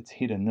like it's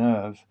hit a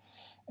nerve.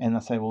 And I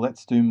say, well,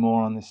 let's do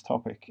more on this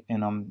topic.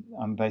 And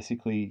I'm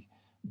basically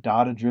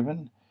data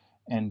driven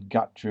and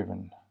gut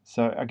driven.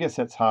 So I guess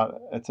that's hard.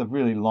 It's a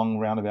really long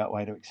roundabout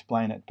way to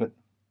explain it, but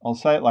I'll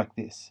say it like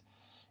this.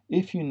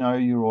 If you know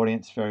your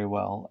audience very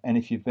well, and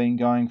if you've been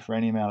going for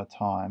any amount of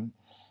time,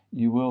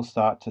 you will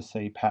start to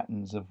see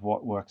patterns of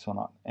what works or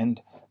not.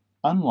 And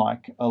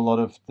unlike a lot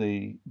of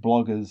the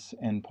bloggers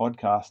and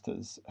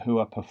podcasters who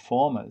are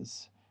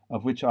performers,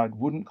 of which I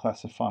wouldn't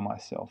classify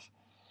myself,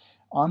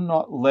 I'm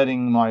not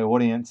letting my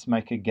audience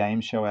make a game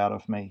show out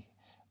of me.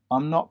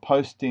 I'm not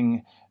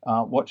posting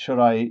what should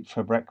I eat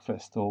for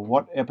breakfast or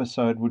what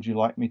episode would you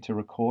like me to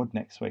record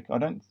next week. I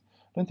don't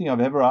think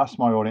I've ever asked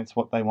my audience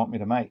what they want me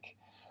to make.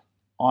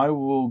 I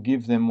will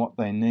give them what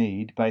they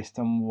need based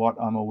on what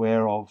I'm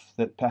aware of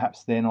that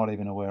perhaps they're not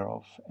even aware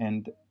of.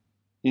 And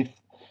if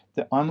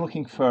I'm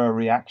looking for a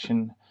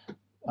reaction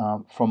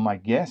from my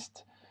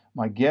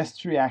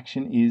guest's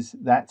reaction is,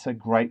 that's a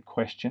great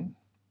question.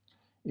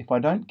 If I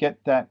don't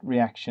get that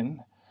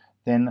reaction,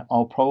 then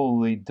I'll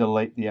probably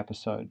delete the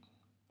episode.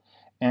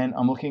 And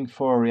I'm looking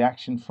for a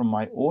reaction from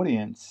my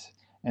audience.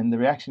 And the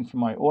reaction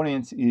from my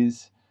audience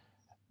is,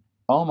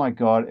 oh my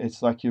God,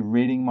 it's like you're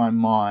reading my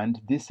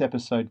mind. This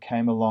episode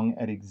came along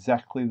at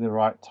exactly the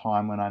right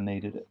time when I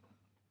needed it.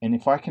 And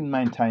if I can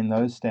maintain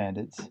those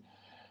standards,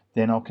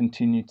 then I'll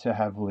continue to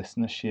have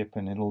listenership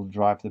and it'll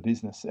drive the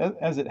business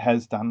as it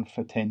has done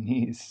for 10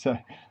 years. So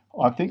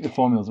I think the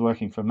formula's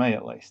working for me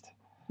at least.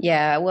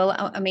 Yeah, well,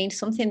 I mean,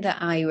 something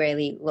that I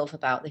really love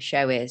about the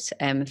show is,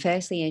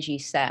 firstly, as you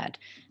said,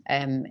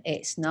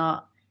 it's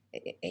not,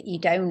 you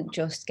don't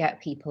just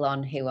get people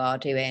on who are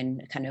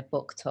doing kind of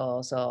book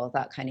tours or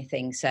that kind of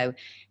thing. So,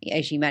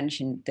 as you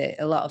mentioned,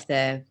 a lot of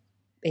the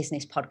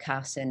business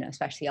podcasts, and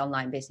especially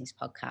online business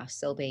podcasts,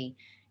 there'll be,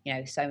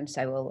 so and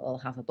so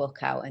will have a book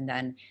out, and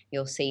then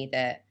you'll see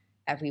that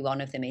every one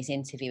of them is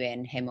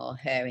interviewing him or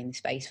her in the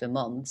space for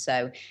months.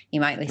 So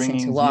you might listen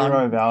Bringing to one.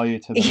 Zero value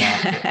to the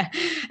market. Yeah,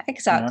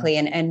 exactly.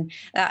 And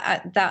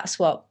that's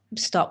what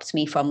stopped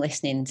me from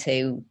listening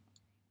to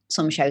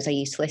some shows I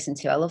used to listen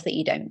to. I love that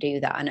you don't do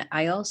that. And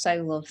I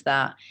also love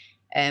that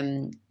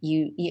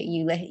you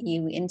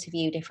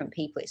interview different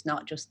people. It's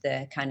not just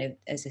the kind of,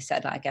 as I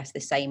said, I guess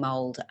the same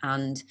old.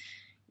 And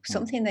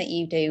something that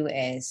you do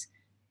is,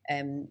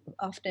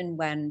 often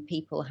when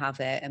people have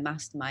a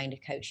mastermind,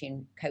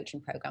 coaching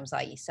programs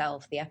like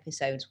yourself, the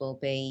episodes will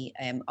be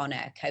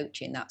on-air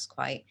coaching. That's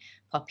quite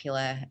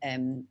popular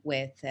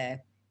with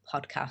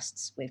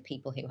podcasts with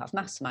people who have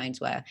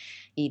masterminds, where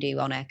you do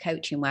on-air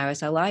coaching.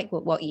 Whereas I like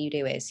what you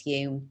do is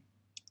you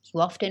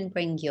often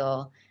bring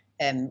your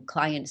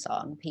clients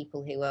on,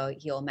 people who are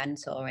you're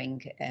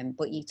mentoring,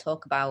 but you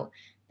talk about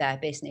their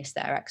business,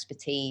 their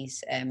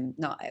expertise,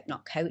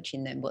 not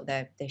coaching them, but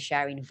they're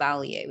sharing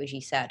value, as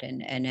you said,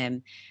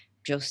 and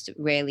just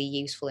really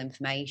useful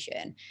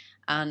information.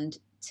 And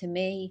to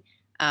me,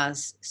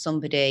 as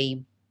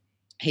somebody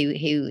who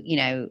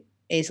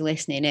is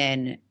listening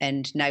in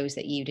and knows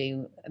that you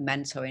do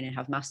mentoring and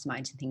have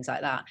masterminds and things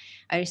like that,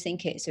 I just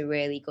think it's a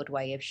really good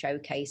way of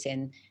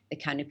showcasing the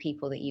kind of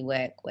people that you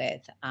work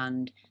with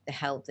and the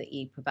help that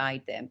you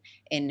provide them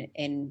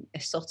in a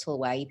subtle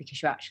way,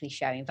 because you're actually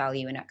sharing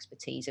value and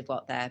expertise of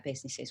what their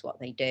business is, what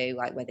they do,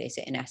 like whether it's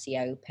an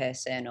SEO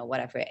person or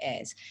whatever it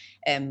is,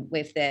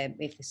 with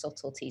the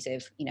subtleties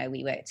of,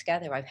 we work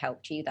together, I've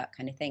helped you, that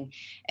kind of thing.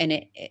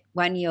 And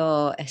when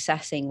you're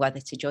assessing whether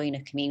to join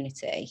a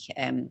community,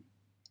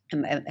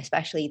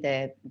 especially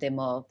the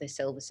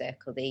silver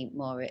circle, the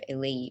more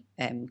elite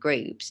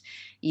groups,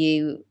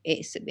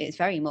 it's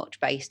very much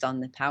based on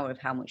the power of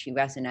how much you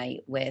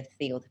resonate with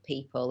the other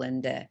people.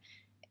 And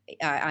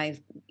I've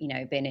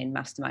been in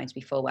masterminds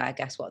before where I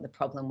guess what the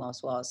problem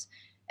was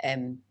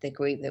the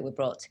group that were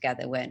brought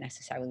together weren't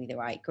necessarily the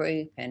right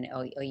group,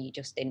 or you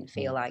just didn't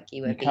feel like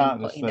you were being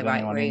put in the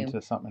right room. Into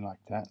something like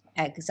that.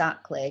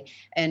 Exactly,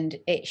 and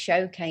it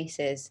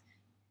showcases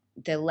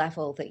the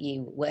level that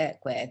you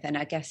work with, and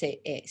I guess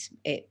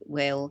it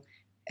will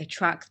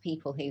attract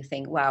people who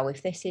think, wow,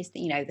 if this is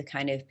the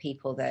kind of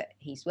people that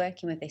he's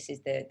working with, these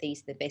are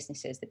the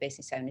businesses, the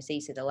business owners,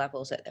 these are the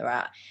levels that they're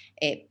at.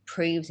 It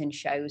proves and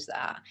shows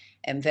that,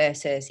 and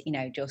versus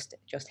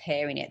just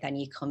hearing it, then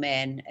you come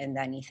in and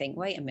then you think,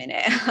 wait a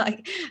minute,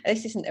 like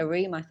this isn't a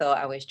room I thought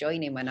I was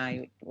joining when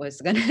I was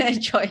going to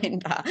join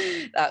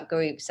that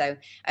group. So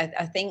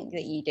I think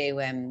that you do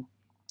a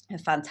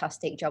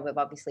fantastic job of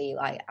obviously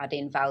like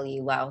adding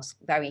value whilst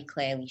very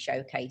clearly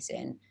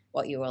showcasing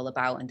what you're all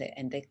about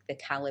and the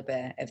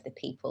caliber of the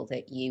people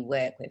that you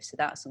work with. So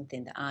that's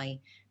something that I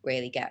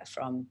really get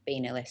from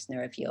being a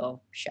listener of your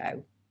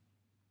show.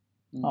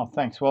 Oh,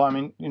 thanks. Well, I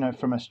mean,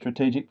 from a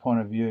strategic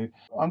point of view,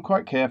 I'm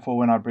quite careful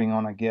when I bring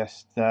on a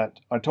guest that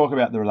I talk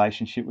about the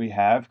relationship we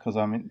have, because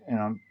I'm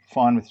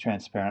fine with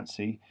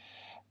transparency.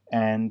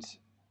 And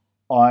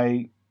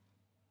the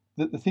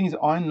thing is,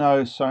 I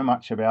know so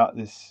much about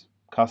this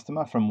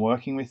customer from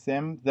working with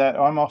them that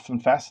I'm often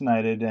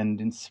fascinated and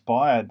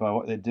inspired by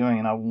what they're doing,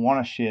 and I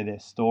want to share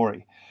their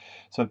story.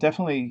 So I've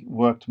definitely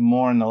worked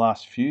more in the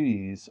last few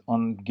years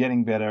on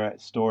getting better at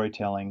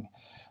storytelling.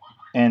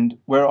 And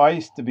where I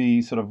used to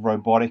be sort of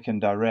robotic and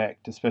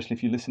direct, especially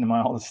if you listen to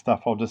my older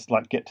stuff, I'll just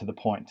like get to the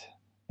point.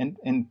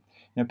 And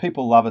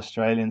people love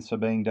Australians for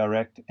being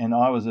direct, and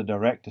I was a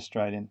direct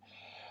Australian.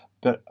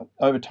 But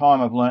over time,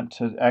 I've learnt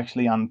to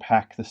actually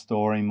unpack the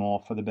story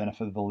more for the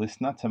benefit of the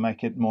listener to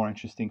make it more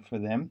interesting for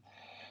them.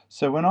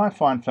 So when I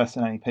find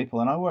fascinating people,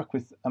 and I work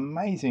with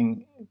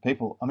amazing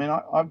people, I mean,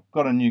 I've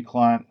got a new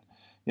client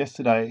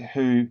yesterday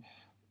who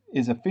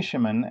is a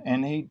fisherman,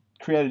 and he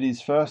created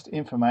his first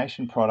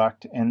information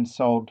product and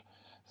sold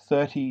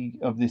 30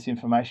 of this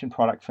information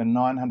product for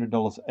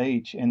 $900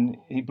 each, and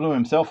he blew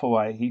himself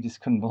away. He just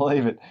couldn't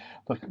believe it.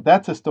 Look,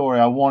 that's a story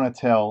I want to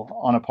tell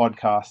on a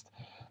podcast.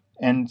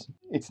 And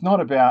it's not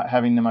about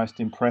having the most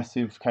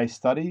impressive case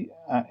study.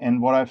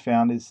 And what I've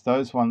found is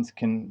those ones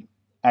can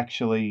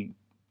actually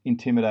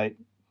intimidate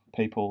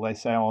people. They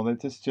say, oh,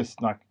 that's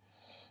just like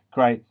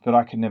great, but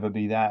I can never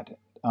be that.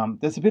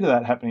 There's a bit of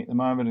that happening at the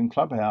moment in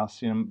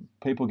Clubhouse.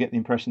 People get the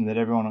impression that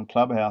everyone on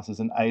Clubhouse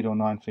is an 8 or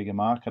 9 figure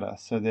marketer.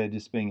 So they're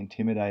just being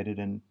intimidated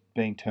and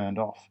being turned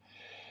off.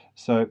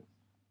 So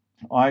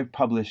I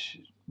publish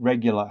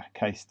regular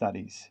case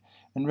studies.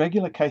 And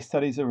regular case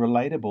studies are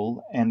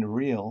relatable and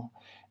real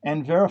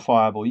and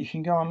verifiable. You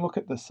can go and look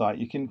at the site.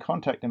 You can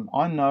contact them.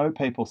 I know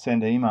people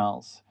send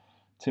emails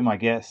to my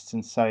guests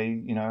and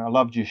say, I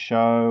loved your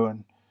show,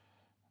 and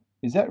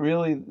is that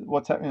really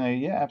what's happening there?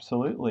 Yeah,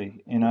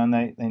 absolutely. And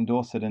they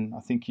endorse it. And I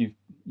think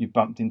you've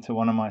bumped into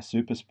one of my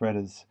super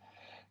spreaders.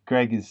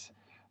 Greg is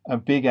a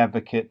big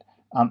advocate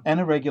and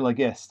a regular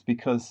guest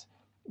because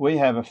we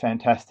have a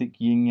fantastic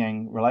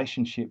yin-yang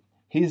relationship.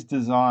 His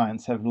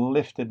designs have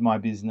lifted my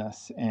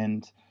business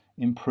and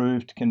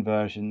improved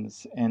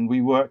conversions, and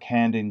we work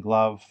hand in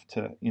glove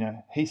to,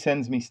 he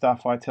sends me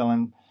stuff, I tell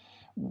him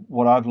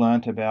what I've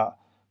learned about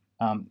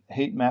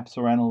heat maps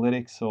or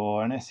analytics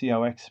or an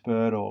SEO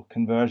expert or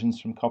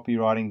conversions from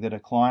copywriting that a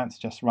client's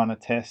just run a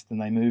test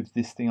and they moved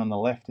this thing on the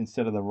left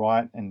instead of the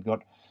right and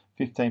got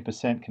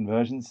 15%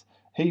 conversions.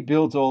 He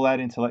builds all that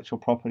intellectual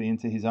property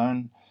into his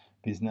own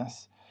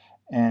business.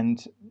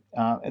 And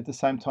at the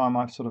same time,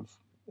 I've sort of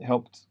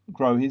helped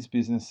grow his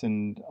business,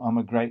 and I'm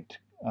a great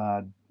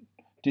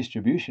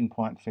distribution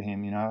point for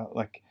him.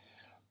 Like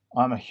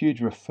I'm a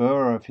huge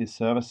referrer of his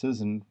services,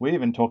 and we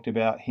even talked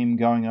about him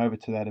going over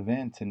to that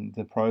event and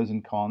the pros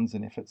and cons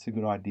and if it's a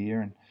good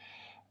idea. And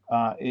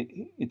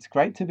it's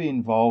great to be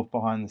involved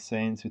behind the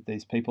scenes with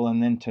these people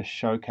and then to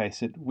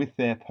showcase it with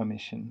their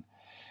permission.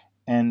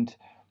 And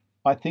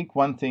I think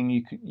one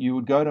thing you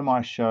would go to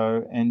my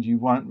show and you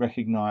won't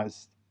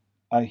recognize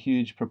a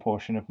huge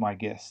proportion of my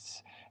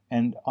guests.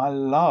 And I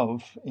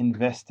love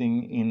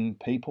investing in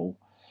people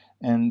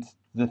and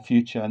the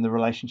future and the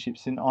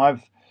relationships. And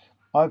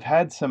I've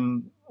had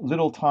some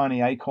little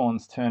tiny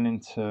acorns turn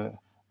into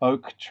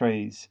oak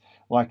trees,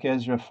 like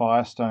Ezra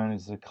Firestone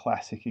is a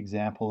classic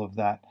example of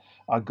that.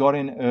 I got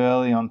in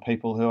early on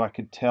people who I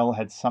could tell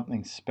had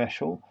something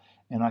special,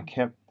 and I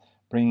kept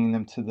bringing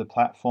them to the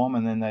platform,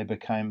 and then they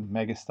became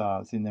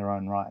megastars in their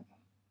own right.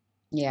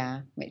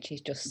 Yeah, which is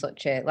just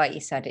such a, like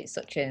you said, it's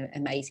such an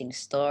amazing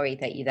story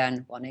that you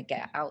then want to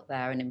get out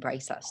there and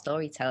embrace that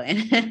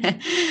storytelling.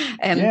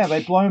 Yeah,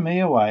 they blow me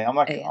away. I'm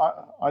like,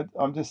 Yeah.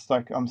 I'm just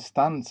like, I'm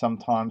stunned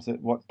sometimes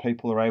at what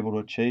people are able to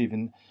achieve.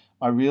 And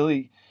I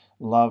really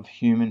love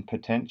human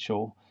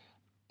potential.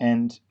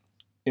 And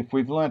if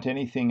we've learnt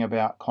anything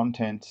about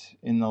content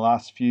in the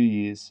last few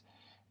years,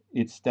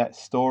 it's that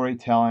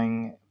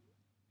storytelling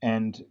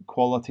and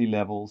quality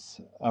levels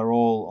are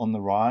all on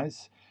the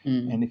rise.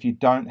 And if you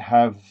don't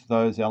have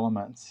those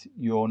elements,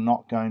 you're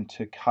not going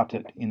to cut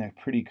it in a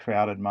pretty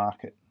crowded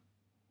market.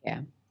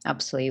 Yeah,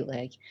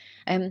 absolutely.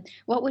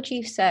 What would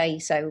you say?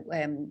 So,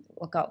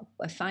 I've got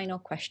a final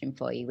question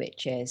for you,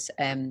 which is,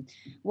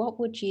 what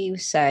would you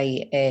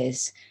say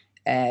is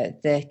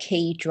the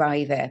key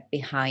driver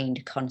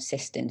behind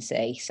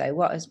consistency? So,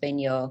 what has been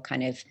your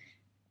kind of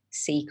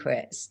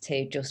secrets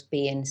to just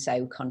being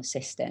so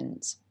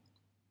consistent?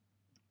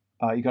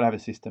 You got to have a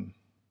system.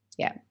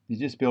 Yeah. You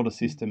just build a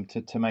system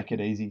to make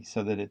it easy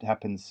so that it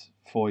happens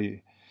for you.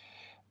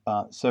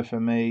 So for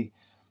me,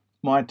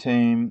 my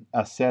team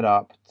are set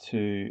up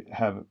to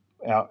have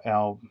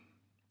our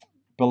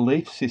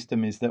belief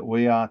system is that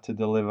we are to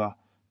deliver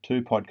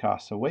 2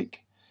 podcasts a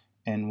week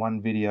and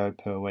 1 video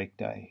per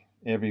weekday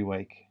every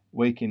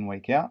week in,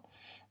 week out.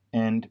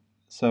 And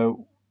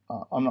so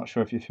I'm not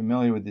sure if you're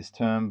familiar with this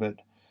term, but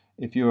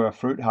if you're a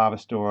fruit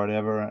harvester or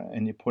whatever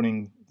and you're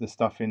putting the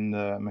stuff in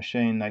the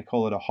machine, they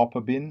call it a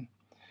hopper bin.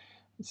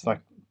 It's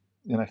like,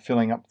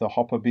 filling up the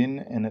hopper bin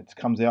and it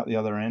comes out the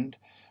other end.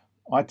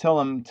 I tell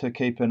them to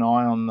keep an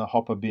eye on the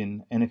hopper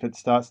bin, and if it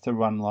starts to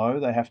run low,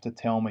 they have to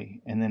tell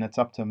me, and then it's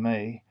up to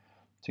me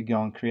to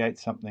go and create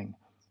something.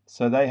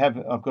 So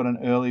I've got an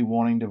early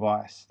warning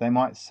device. They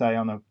might say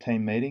on a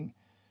team meeting,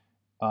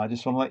 I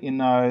just want to let you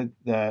know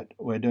that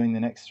we're doing the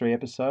next 3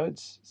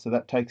 episodes. So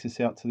that takes us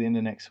out to the end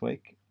of next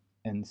week.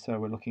 And so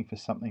we're looking for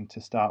something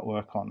to start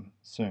work on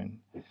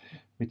soon,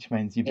 which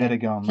means you better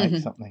go and make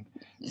something.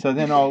 So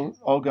then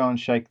I'll go and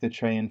shake the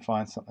tree and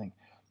find something.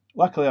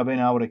 Luckily, I've been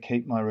able to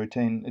keep my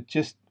routine. It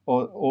just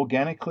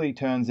organically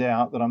turns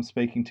out that I'm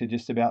speaking to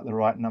just about the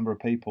right number of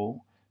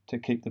people to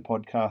keep the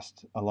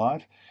podcast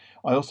alive.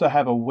 I also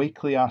have a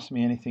weekly Ask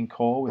Me Anything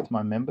call with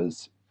my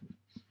members.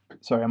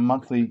 Sorry, a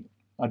monthly.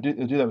 I do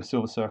that with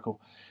Silver Circle,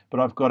 but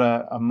I've got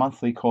a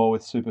monthly call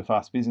with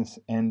Superfast Business,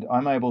 and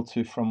I'm able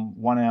to, from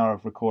 1 hour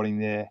of recording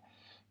there,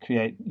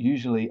 create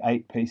usually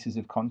 8 pieces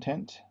of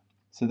content.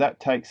 So that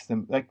takes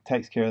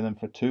care of them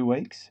for 2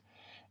 weeks,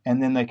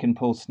 and then they can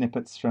pull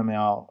snippets from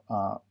our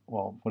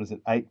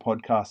 8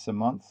 podcasts a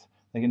month.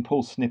 They can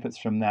pull snippets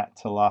from that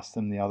to last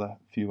them the other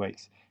few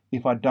weeks.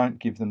 If I don't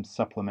give them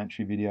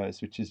supplementary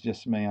videos, which is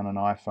just me on an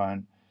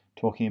iPhone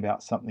talking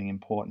about something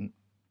important,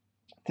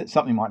 that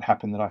something might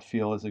happen that I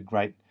feel is a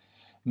great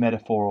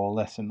metaphor or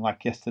lesson,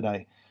 like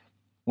yesterday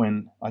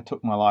when I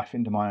took my life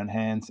into my own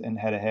hands and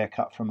had a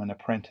haircut from an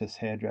apprentice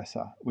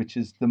hairdresser, which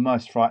is the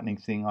most frightening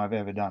thing I've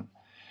ever done.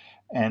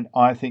 And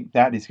I think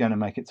that is going to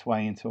make its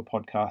way into a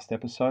podcast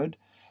episode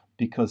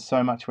because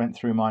so much went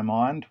through my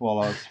mind while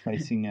I was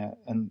facing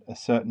a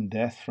certain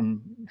death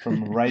from a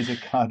razor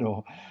cut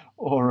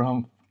or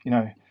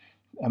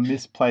a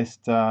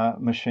misplaced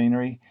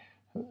machinery.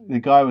 The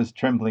guy was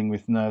trembling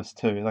with nerves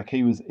too. Like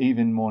he was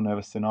even more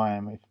nervous than I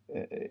am.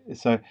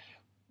 So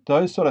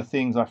those sort of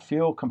things, I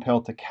feel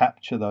compelled to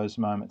capture those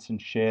moments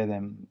and share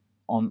them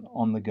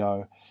on the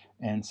go.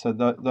 And so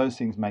those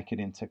things make it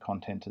into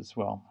content as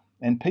well.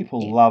 And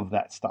people love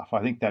that stuff.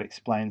 I think that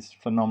explains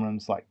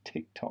phenomenons like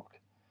TikTok.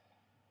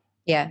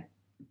 Yeah,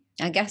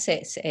 I guess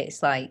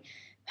it's like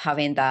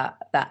having that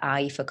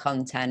eye for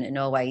content and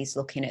always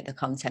looking at the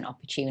content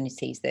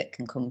opportunities that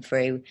can come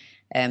through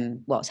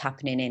what's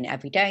happening in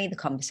every day, the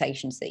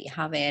conversations that you're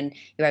having,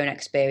 your own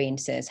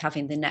experiences,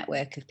 having the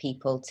network of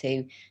people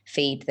to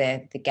feed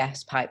the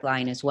guest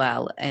pipeline as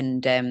well,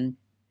 and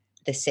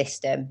the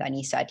system. And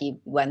you said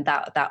when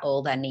that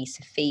all then needs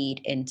to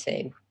feed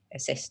into a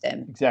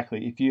system.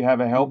 Exactly. If you have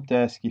a help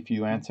desk, if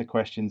you answer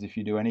questions, if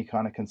you do any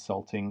kind of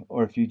consulting,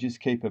 or if you just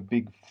keep a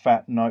big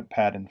fat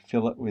notepad and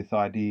fill it with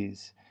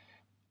ideas.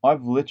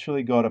 I've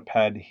literally got a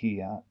pad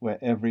here where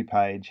every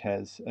page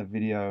has a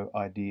video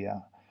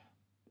idea.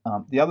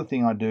 The other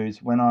thing I do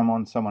is when I'm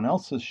on someone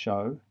else's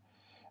show,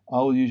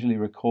 I'll usually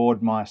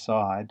record my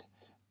side,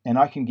 and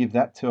I can give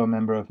that to a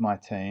member of my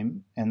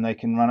team, and they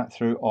can run it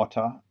through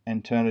Otter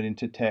and turn it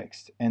into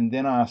text. And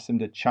then I ask them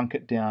to chunk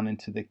it down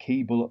into the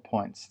key bullet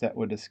points that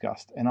were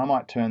discussed. And I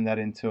might turn that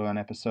into an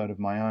episode of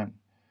my own.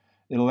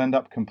 It'll end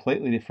up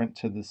completely different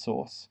to the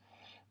source,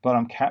 but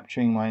I'm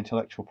capturing my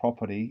intellectual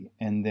property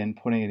and then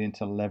putting it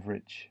into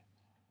leverage.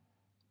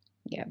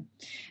 Yeah.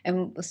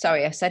 And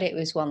sorry, I said it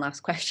was one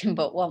last question,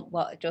 but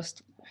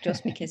just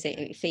because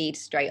it feeds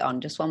straight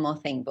on, just one more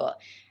thing. But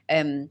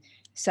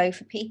so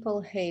for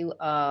people who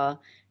are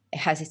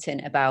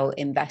hesitant about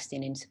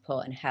investing in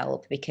support and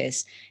help,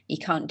 because you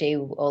can't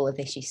do all of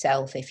this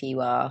yourself if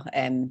you are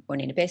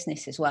running a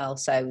business as well.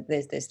 So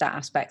there's that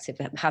aspect of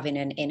having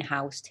an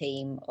in-house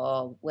team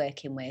or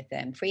working with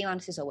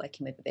freelancers or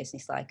working with a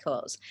business like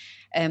us.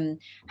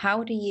 How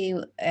would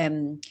you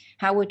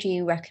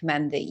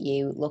recommend that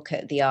you look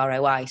at the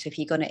ROI? So if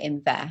you're going to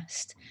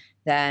invest,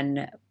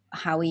 then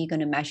how are you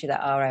going to measure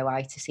that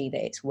ROI to see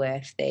that it's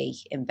worth the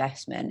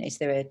investment? Is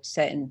there a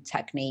certain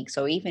techniques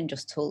or even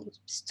just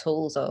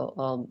tools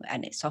or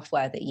any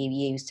software that you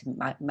use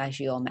to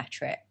measure your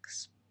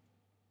metrics?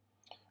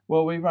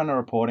 Well, we run a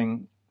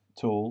reporting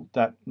tool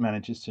that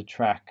manages to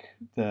track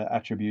the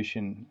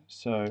attribution.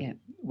 So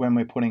when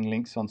we're putting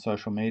links on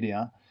social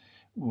media,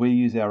 we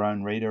use our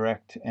own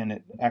redirect, and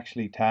it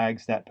actually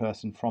tags that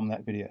person from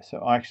that video. So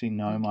I actually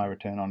know my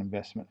return on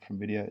investment from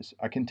videos.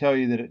 I can tell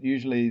you that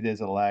usually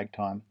there's a lag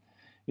time.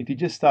 If you're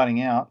just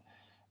starting out,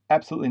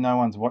 absolutely no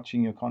one's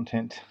watching your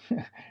content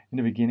in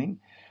the beginning.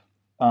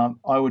 I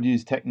would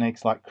use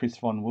techniques like Chris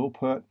von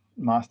Wilpert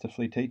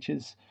masterfully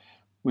teaches,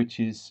 which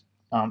is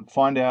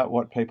find out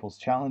what people's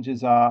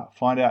challenges are,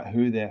 find out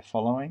who they're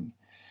following,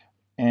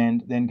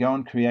 and then go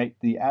and create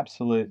the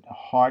absolute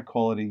high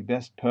quality,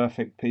 best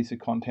perfect piece of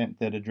content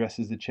that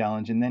addresses the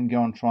challenge, and then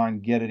go and try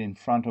and get it in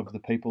front of the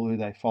people who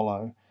they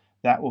follow.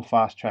 That will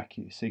fast track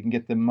you so you can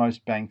get the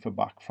most bang for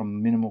buck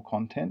from minimal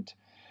content.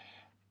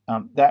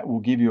 That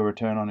will give you a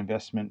return on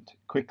investment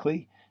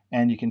quickly,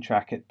 and you can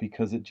track it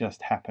because it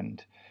just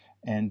happened,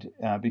 and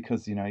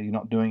because you're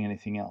not doing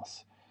anything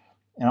else.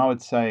 And I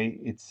would say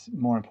it's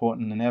more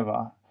important than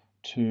ever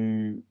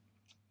to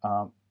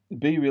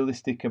be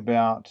realistic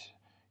about,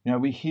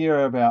 we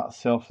hear about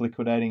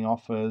self-liquidating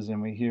offers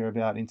and we hear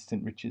about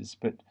instant riches,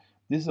 but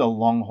this is a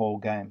long haul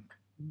game.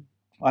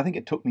 I think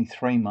it took me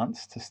 3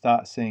 months to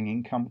start seeing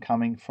income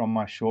coming from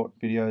my short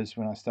videos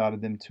when I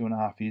started them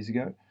 2.5 years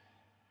ago.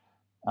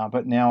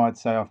 But now I'd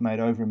say I've made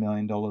over $1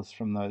 million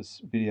from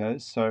those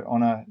videos. So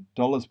on a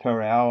dollars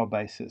per hour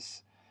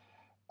basis,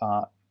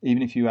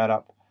 even if you add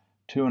up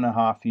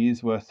 2.5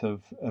 years worth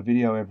of a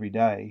video every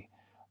day,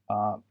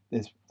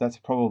 that's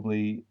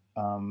probably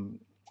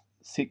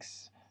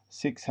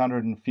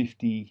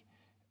 650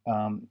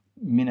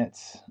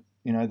 minutes.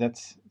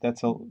 That's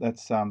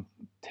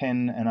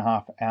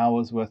 10.5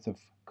 hours worth of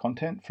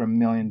content for $1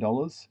 million.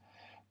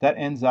 That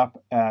ends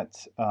up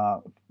at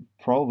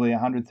probably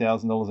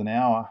 $100,000 an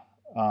hour.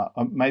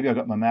 Maybe I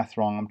got my math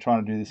wrong. I'm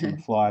trying to do this on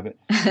the fly, but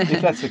if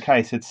that's the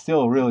case, it's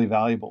still really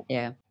valuable.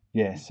 Yeah.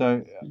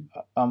 So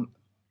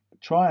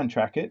try and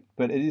track it,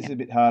 but it is a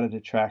bit harder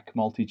to track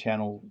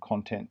multi-channel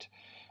content.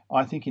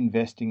 I think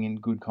investing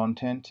in good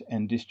content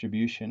and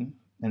distribution,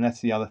 and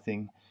that's the other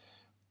thing,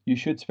 you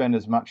should spend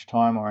as much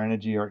time or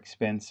energy or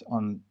expense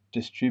on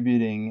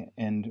distributing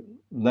and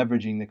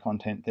leveraging the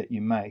content that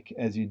you make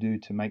as you do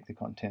to make the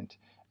content.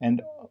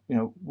 And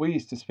we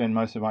used to spend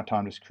most of my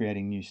time just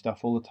creating new stuff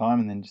all the time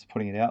and then just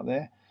putting it out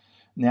there.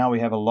 Now we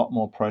have a lot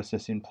more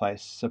process in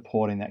place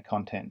supporting that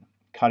content,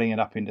 cutting it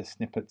up into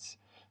snippets,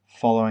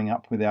 following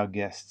up with our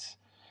guests.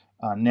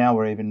 Now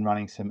we're even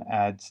running some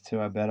ads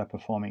to our better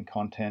performing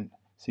content,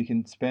 so you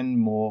can spend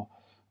more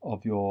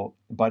of your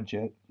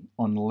budget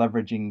on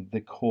leveraging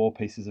the core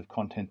pieces of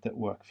content that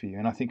work for you.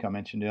 And I think I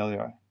mentioned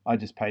earlier, I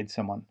just paid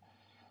someone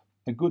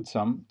a good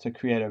sum to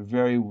create a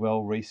very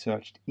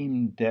well-researched,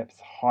 in-depth,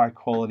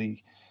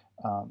 high-quality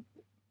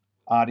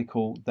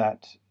article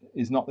that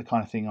is not the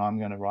kind of thing I'm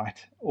going to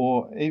write,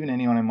 or even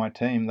anyone in my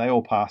team. They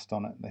all passed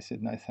on it. They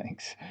said, no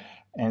thanks.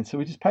 And so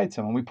we just paid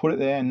someone. We put it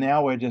there, and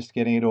now we're just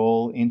getting it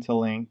all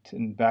interlinked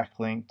and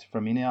backlinked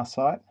from in our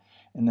site,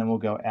 and then we'll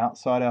go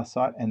outside our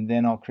site, and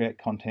then I'll create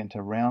content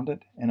around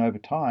it. And over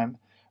time,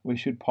 we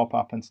should pop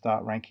up and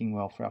start ranking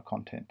well for our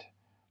content.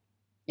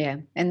 Yeah,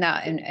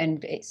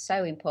 and it's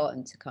so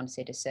important to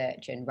consider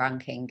search and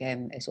ranking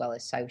as well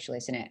as social,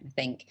 isn't it? I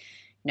think,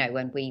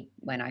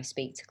 when I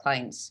speak to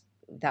clients,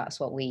 that's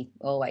what we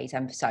always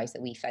emphasize,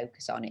 that we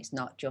focus on. It's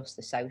not just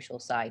the social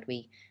side.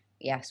 We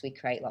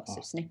create lots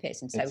of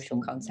snippets and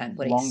social content,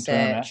 but it's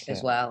search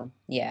as well.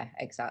 Yeah,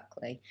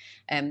 exactly.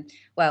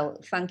 Well,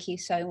 thank you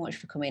so much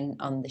for coming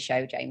on the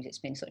show, James. It's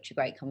been such a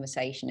great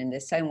conversation, and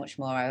there's so much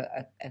more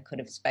I could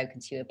have spoken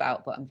to you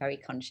about, but I'm very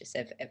conscious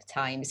of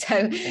time.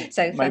 So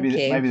thank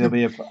you. Maybe there'll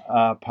be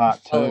a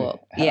part 2.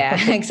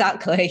 Yeah,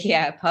 exactly.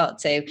 Yeah, part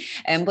 2.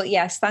 But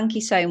yes, thank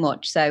you so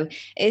much. So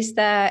is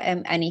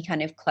there any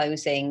kind of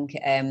closing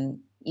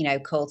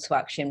call to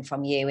action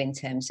from you in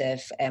terms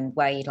of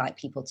where you'd like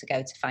people to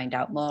go to find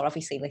out more?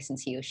 Obviously listen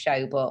to your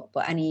show, but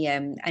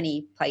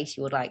any place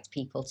you would like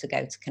people to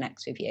go to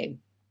connect with you?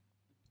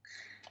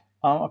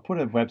 I put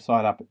a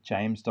website up at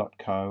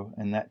james.co,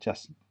 and that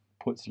just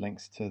puts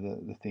links to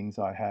the things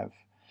I have.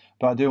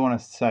 But I do want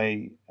to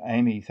say,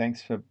 Amy,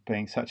 thanks for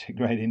being such a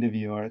great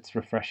interviewer. It's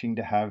refreshing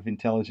to have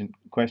intelligent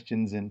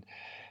questions, and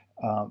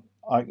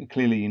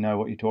clearly you know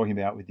what you're talking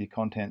about with your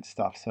content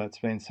stuff. So it's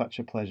been such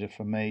a pleasure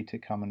for me to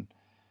come and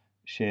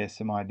share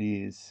some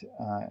ideas,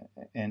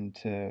 and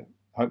to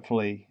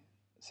hopefully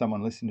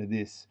someone listening to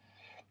this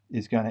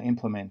is going to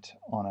implement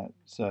on it.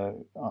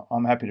 So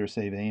I'm happy to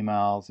receive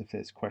emails if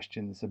there's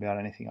questions about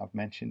anything I've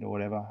mentioned or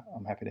whatever.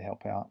 I'm happy to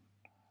help out.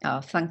 Oh,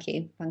 thank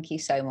you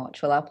so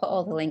much. Well, I'll put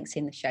all the links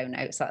in the show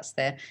notes. That's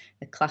the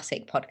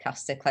classic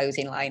podcaster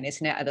closing line,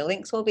 isn't it? The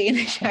links will be in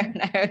the show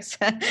notes.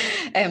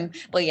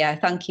 But yeah,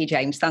 thank you,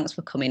 James. Thanks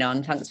for coming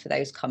on. Thanks for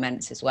those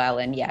comments as well.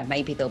 And yeah,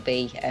 maybe there'll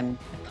be a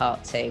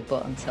part 2.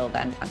 But until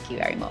then, thank you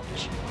very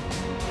much.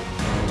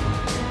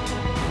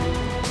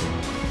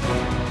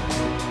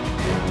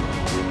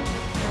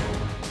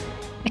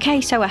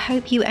 Okay, so I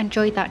hope you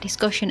enjoyed that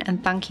discussion,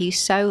 and thank you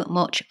so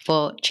much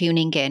for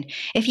tuning in.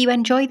 If you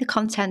enjoy the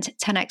Content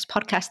 10X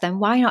podcast, then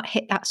why not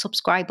hit that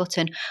subscribe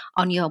button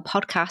on your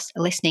podcast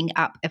listening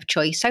app of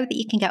choice so that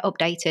you can get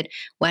updated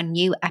when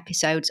new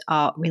episodes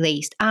are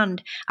released.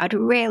 And I'd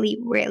really,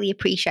 really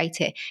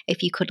appreciate it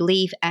if you could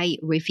leave a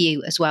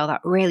review as well. That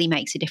really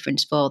makes a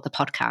difference for the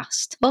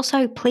podcast.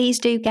 Also, please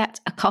do get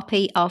a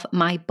copy of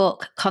my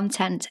book,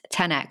 Content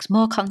 10X,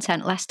 More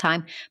Content, Less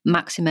Time,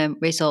 Maximum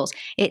Results.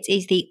 It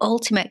is the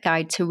ultimate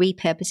guide to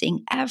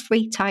repurposing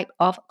every type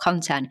of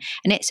content,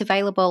 and it's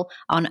available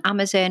on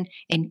Amazon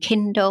in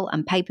Kindle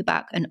and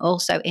paperback, and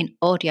also in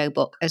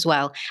audiobook as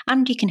well.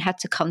 And you can head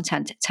to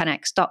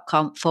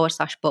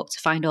content10x.com/book to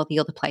find all the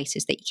other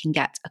places that you can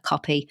get a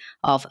copy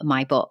of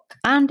my book.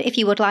 And if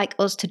you would like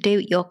us to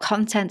do your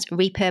content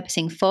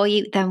repurposing for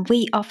you, then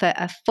we offer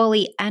a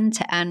fully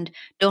end-to-end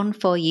done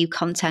for you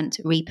content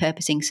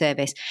repurposing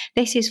service.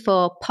 This is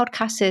for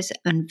podcasters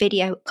and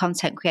video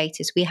content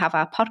creators. We have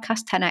our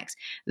Podcast 10X,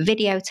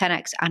 Video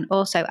 10X, and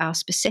also our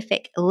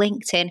specific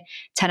LinkedIn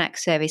 10X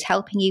service,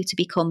 helping you to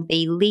become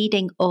the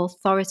leading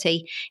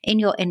authority in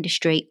your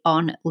industry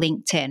on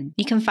LinkedIn.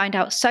 You can find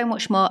out so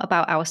much more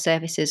about our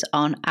services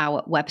on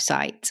our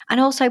website. And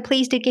also,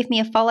 please do give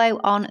me a follow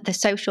on the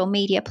social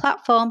media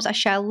platforms. I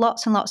share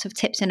lots and lots of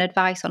tips and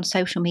advice on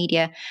social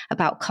media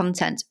about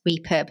content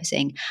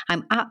repurposing.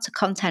 I'm at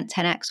Content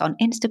 10X on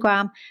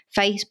Instagram,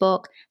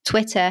 Facebook,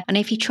 Twitter, and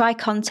if you try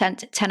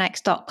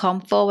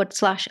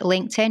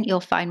content10x.com/LinkedIn, you'll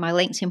find my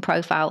LinkedIn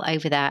profile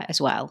over there as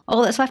well.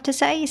 All that's left to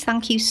say is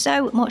thank you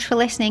so much for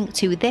listening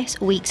to this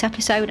week's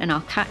episode, and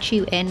I'll catch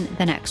you in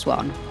the next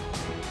one.